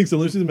 I don't think so.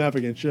 Let's see the map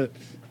again. Shit.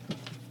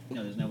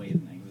 No, there's no way it's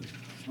an exit.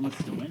 Unless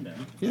it's a window.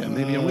 Yeah,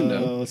 maybe a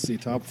window. Let's see.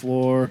 Top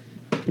floor.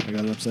 I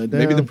got it upside down.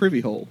 Maybe the privy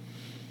hole.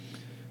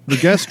 The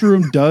guest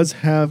room does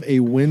have a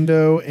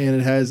window, and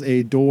it has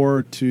a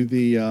door to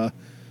the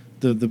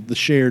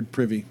shared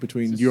privy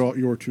between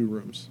your two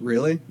rooms.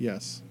 Really?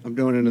 Yes. I'm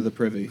going into the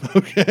privy.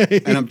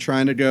 Okay. And I'm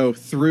trying to go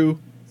through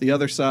the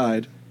other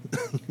side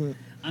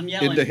I'm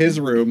yelling. into his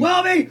room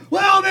Welby!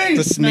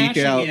 to sneak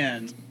Smashing out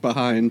in.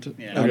 behind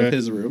Yeah. out Okay. of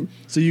his room.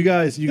 So you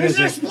guys There's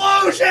an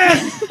are,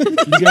 explosion!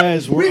 you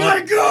guys were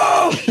up,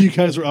 go! you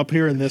guys were up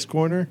here in this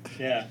corner.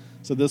 Yeah.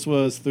 So this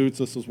was Thoots,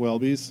 this was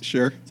Welby's.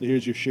 Sure. So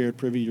here's your shared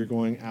privy. You're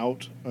going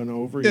out and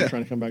over. Yeah. You're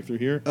trying to come back through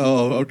here.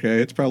 Oh, okay.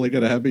 It's probably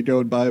going to have me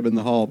going by him in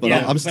the hall, but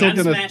Yeah, I'm still I'm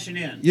going to. smashing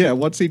in. Yeah,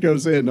 once he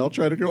goes in, I'll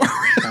try to go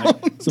around.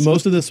 So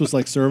most of this was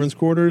like servants'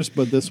 quarters,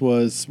 but this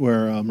was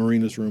where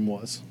Marina's room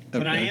was.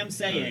 But I Okay. am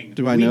saying,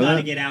 Do I we know gotta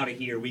that? get out of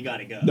here. We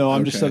gotta go. No,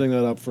 I'm just Okay. setting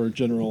that up for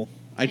general.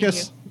 I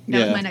guess. That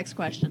yeah. was my next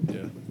question.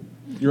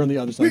 Yeah. You're on the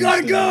other side. We of the gotta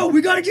stairs. go.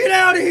 We gotta get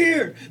out of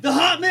here. The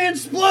hot man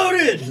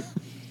exploded.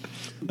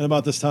 And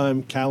about this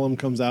time, Callum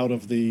comes out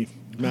of the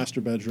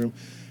master bedroom.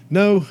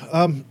 No,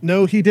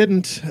 he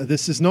didn't.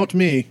 This is not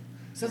me.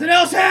 Something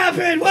else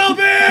happened.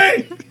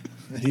 Welby!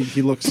 And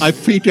he looks. I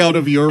peek out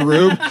of your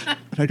room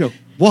and I go,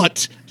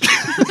 "What?"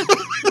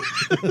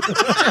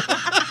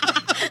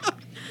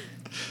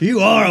 You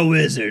are a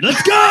wizard.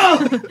 Let's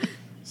go.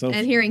 so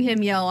And hearing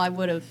him yell, I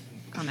would have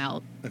come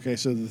out. okay,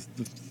 so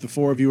the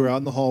four of you are out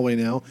in the hallway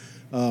now.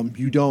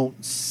 You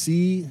don't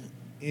see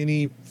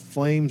any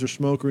flames or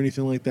smoke or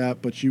anything like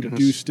that, but you Goodness.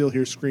 do still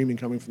hear screaming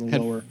coming from the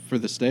Head lower. for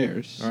the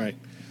stairs. All right.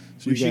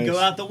 So We you should guys, go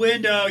out the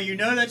window. You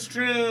know that's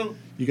true.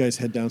 You guys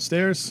head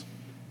downstairs.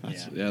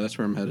 Yeah, that's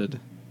where I'm headed.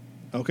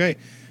 Okay.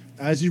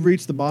 As you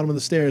reach the bottom of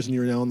the stairs and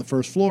you're now on the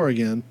first floor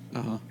again,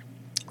 Uh-huh.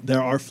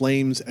 there are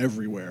flames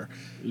everywhere.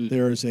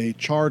 There is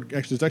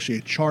there's actually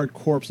a charred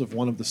corpse of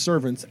one of the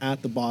servants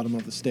at the bottom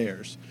of the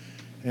stairs.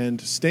 And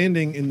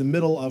standing in the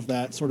middle of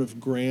that sort of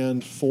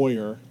grand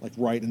foyer, like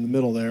right in the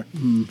middle there,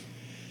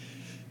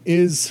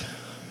 is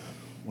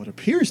what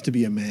appears to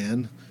be a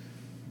man,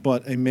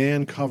 but a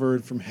man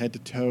covered from head to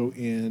toe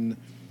in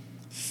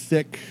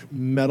thick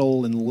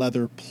metal and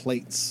leather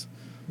plates.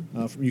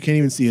 You can't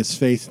even see his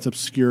face. It's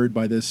obscured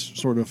by this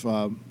sort of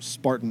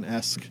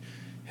Spartan-esque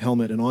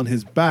helmet. And on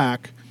his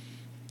back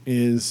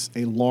is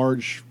a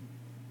large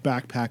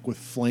backpack with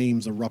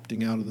flames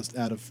erupting out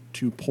of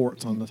two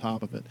ports on the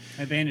top of it.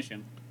 I banish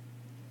him.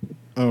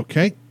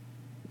 Okay.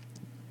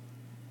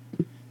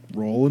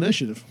 Roll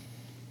initiative.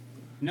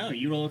 No,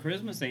 you roll a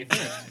charisma save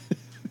first.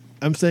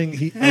 I'm saying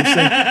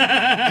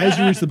as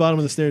you reach the bottom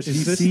of the stairs, he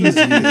sees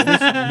you.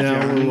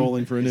 Now we're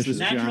rolling for This is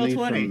initiative. Natural Johnny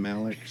 20. from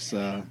Malik's.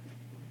 So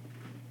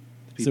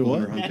People what?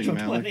 who were hunting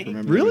Natural Malik. 20.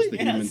 Remember, Really? there was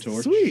the Human Yes.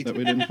 Torch Sweet. that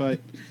we didn't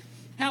fight.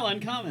 How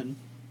uncommon.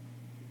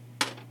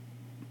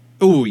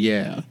 Oh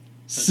yeah,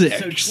 So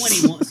 6.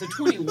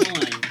 21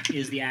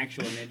 is the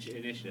actual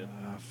initiative.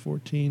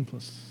 14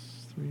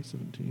 plus 3,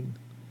 17.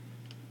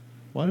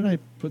 Why did I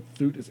put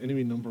Thoot as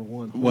enemy number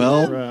 1? Holy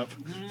Well- crap.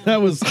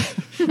 That was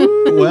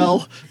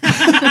Well,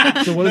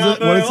 So what is it?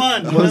 Number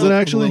one. What is it A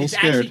actually? little It's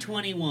actually scared.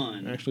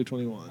 21 Actually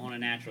 21. on a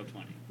natural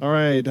 20. All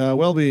right,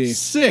 Welby.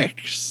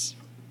 6.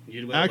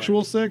 You did well,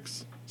 Actual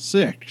 6.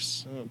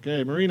 6.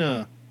 Okay,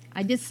 Marina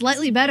I did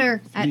slightly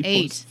better at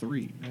 8.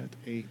 3. at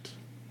 8.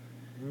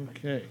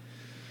 Okay.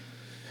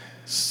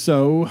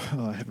 So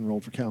I haven't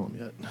rolled for Callum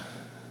yet.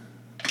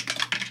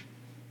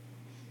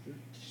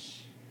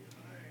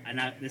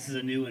 This is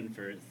a new one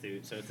for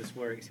Thoot, so if this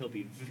works, he'll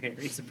be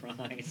very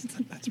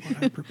surprised. That's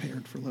what I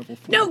prepared for level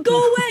 4. No,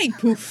 go away!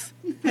 Poof.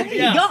 There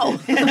Yeah. you go.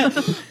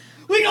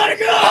 We gotta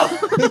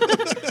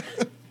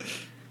go!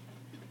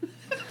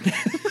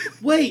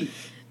 Wait,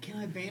 can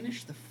I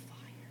banish the fire?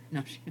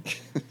 No,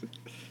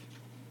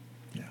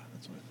 Yeah,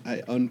 that's what.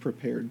 I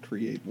unprepared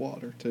create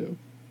water, too.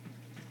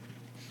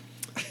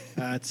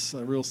 That's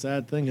a real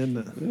sad thing, isn't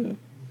it? Yeah.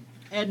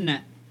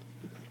 Edna.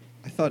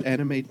 I thought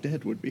animate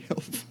dead would be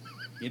helpful.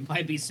 It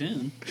might be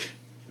soon.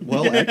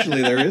 Well,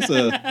 actually, there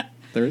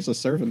is a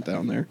servant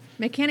down there.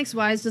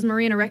 Mechanics-wise, does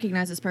Marina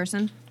recognize this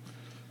person?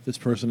 This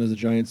person is a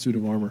giant suit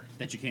of armor.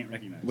 That you can't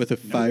recognize. With a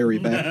fiery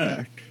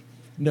backpack.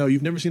 No,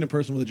 you've never seen a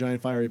person with a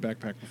giant fiery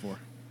backpack before.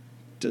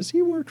 Does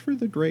he work for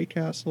the Grey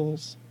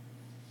Castles?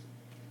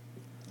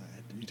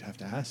 You'd have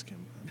to ask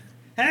him.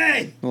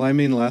 Hey! Well, I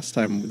mean, last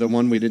time, the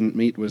one we didn't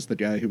meet was the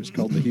guy who was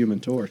called the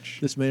Human Torch.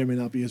 This may or may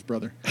not be his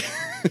brother.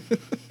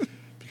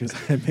 Because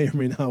I may or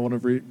may not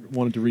wanted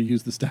to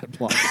reuse the stat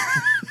block.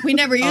 We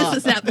never used the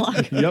stat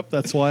block. Yep,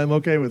 that's why I'm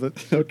okay with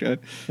it. Okay.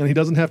 And he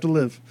doesn't have to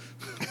live.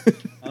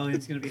 Oh,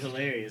 it's gonna be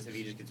hilarious if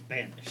he just gets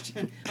banished.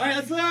 Alright,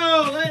 let's go!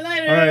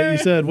 Later! All right, you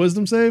said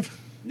wisdom save?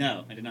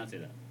 No, I did not say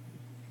that.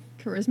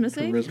 Charisma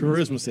save?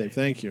 Charisma save,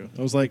 thank you.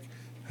 I was like,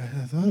 I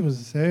thought it was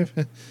a save.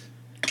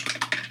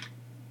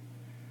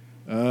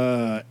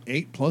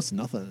 8 plus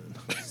nothing.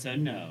 So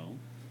no.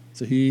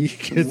 So he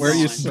gets Where are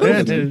you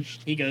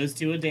banished. He goes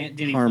to a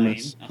demi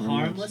Harmless. plane. A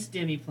harmless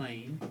demi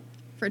plane.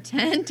 For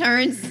 10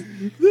 turns.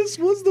 This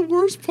was the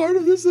worst part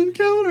of this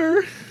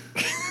encounter.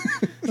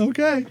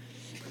 Okay.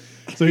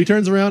 So he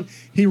turns around,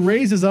 he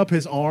raises up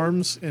his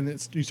arms, and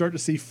you start to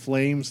see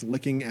flames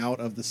licking out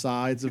of the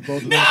sides of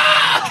both of them. Go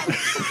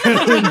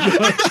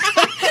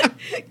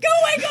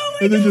away, go away!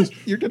 And then just,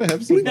 You're going to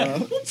have some,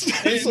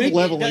 some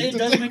leveling. It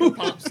does make a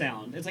pop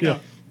sound. It's like Yeah.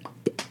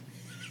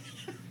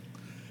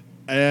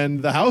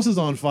 and the house is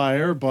on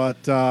fire,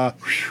 but by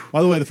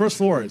the way, the first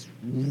floor is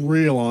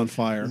real on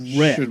fire.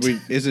 Should we?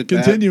 Is it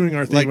Continuing that?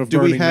 our theme like, of do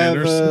we burning have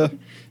manors.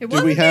 It do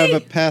we wasn't have me. a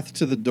path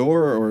to the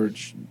door, or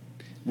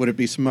would it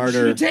be smarter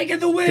Should've taken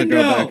the to window.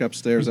 go back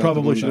upstairs? You out the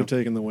probably should have window?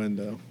 taken the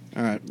window.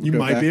 All right, You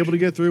might be able to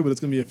get through, but it's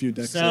going to be a few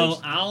decks. So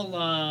I'll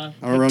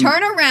I'll run,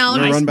 Turn around,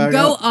 I'll run back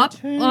go up.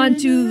 up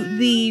onto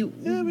the...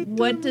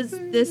 What does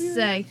this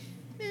say?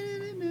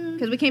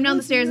 Because we came down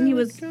the stairs and he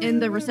was in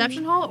the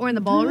reception hall or in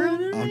the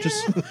ballroom? I'm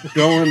just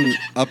going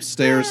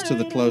upstairs to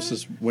the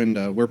closest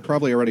window. We're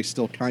probably already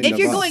still kind of. If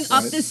you're going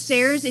up right? the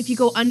stairs, if you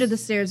go under the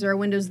stairs, there are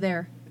windows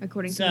there,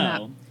 according to the map.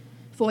 So,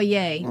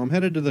 Foyer. Well, I'm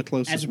headed to the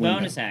closest as a window.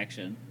 bonus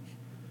action,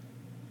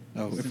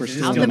 Oh, if we're Out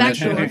still the in back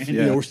door. initiative,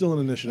 Yeah, yeah. we're still in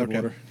initiative Okay.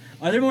 order.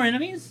 are there more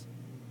enemies?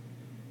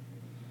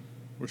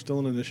 We're still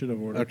in initiative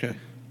order. Okay.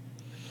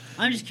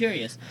 I'm just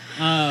curious.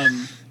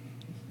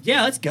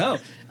 Yeah, let's go.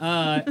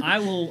 I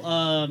will.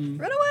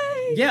 Run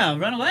away! Yeah,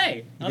 run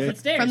away up Okay. the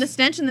stairs. From the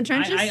stench in the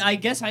trenches? I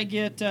guess I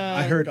get.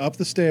 I heard up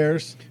the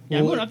stairs. Yeah,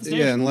 I'm going up the stairs.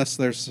 Yeah, unless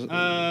there's.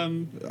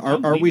 I'm are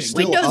we leaving.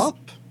 still Windows-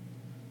 up?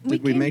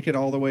 Did we came- make it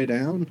all the way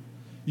down?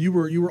 You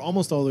were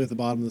almost all the way at the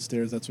bottom of the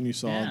stairs. That's when you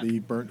saw Yeah. the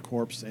burnt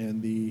corpse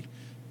and the.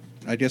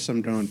 I guess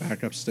I'm going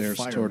back upstairs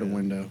toward a Fireman.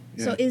 window.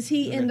 Yeah. So is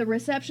he in Okay. the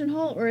reception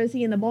hall or is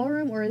he in the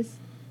ballroom or is...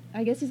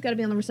 I guess he's got to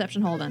be on the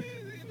reception hall then.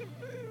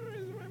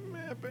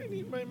 I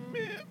need my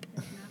map.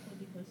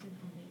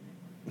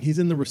 He's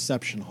in the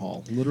reception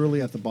hall,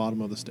 literally at the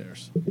bottom of the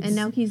stairs. And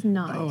now he's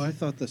not. Oh, I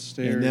thought the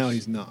stairs. And now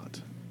he's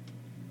not.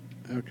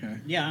 Okay.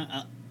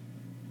 Yeah.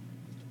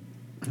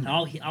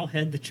 I'll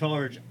head the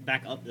charge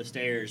back up the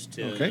stairs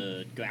to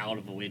Okay. go out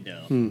of a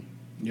window.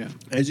 Yeah.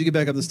 As you get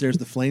back up the stairs,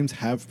 the flames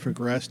have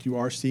progressed. You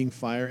are seeing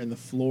fire, and the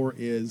floor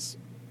is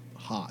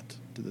hot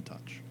to the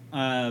touch.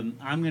 I'm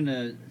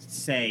gonna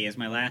say as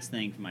my last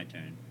thing for my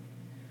turn.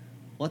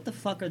 What the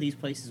fuck are these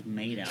places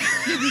made out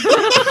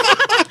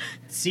of?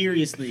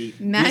 Seriously,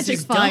 Magic this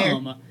is fire.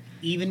 dumb.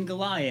 Even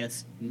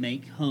Goliaths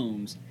make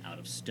homes out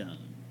of stone.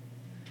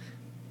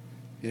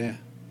 Yeah.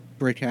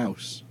 Brick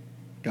house.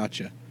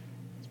 Gotcha.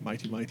 It's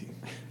mighty.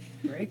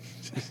 Right?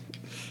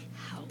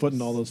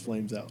 Putting all those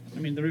flames out. I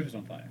mean, the roof is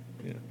on fire.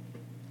 Yeah.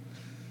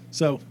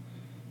 So,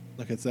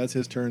 okay, so that's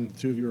his turn. The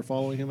two of you are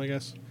following him, I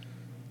guess.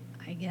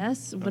 I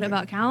guess. What Okay.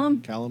 about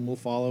Callum? Callum will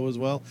follow as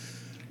well.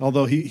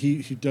 Although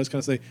he does kind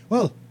of say,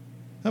 well,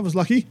 that was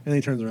lucky. And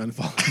he turns around and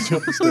follows you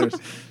up the stairs.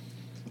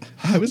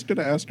 I was going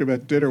to ask him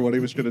at dinner what he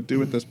was going to do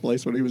with this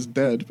place when he was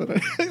dead, but I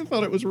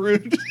thought it was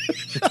rude.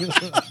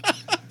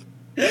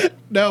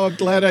 No, I'm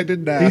glad I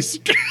didn't ask.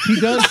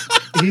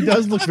 He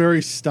does look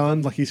very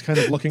stunned, like he's kind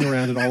of looking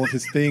around at all of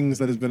his things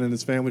that has been in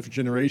his family for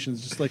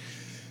generations, just like,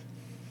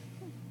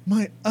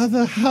 my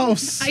other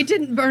house. I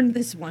didn't burn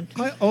this one.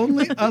 My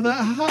only other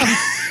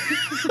house.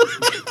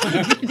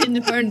 You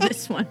didn't burn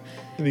this one.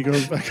 And he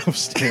goes back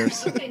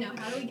upstairs. Okay, now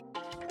how do we...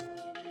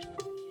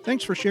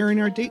 Thanks for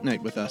sharing our date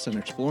night with us and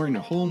exploring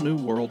a whole new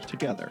world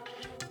together.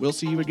 We'll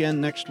see you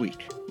again next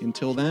week.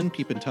 Until then,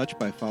 keep in touch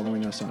by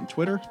following us on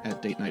Twitter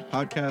 @Date Night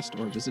Podcast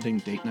or visiting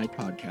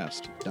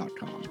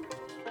datenightpodcast.com.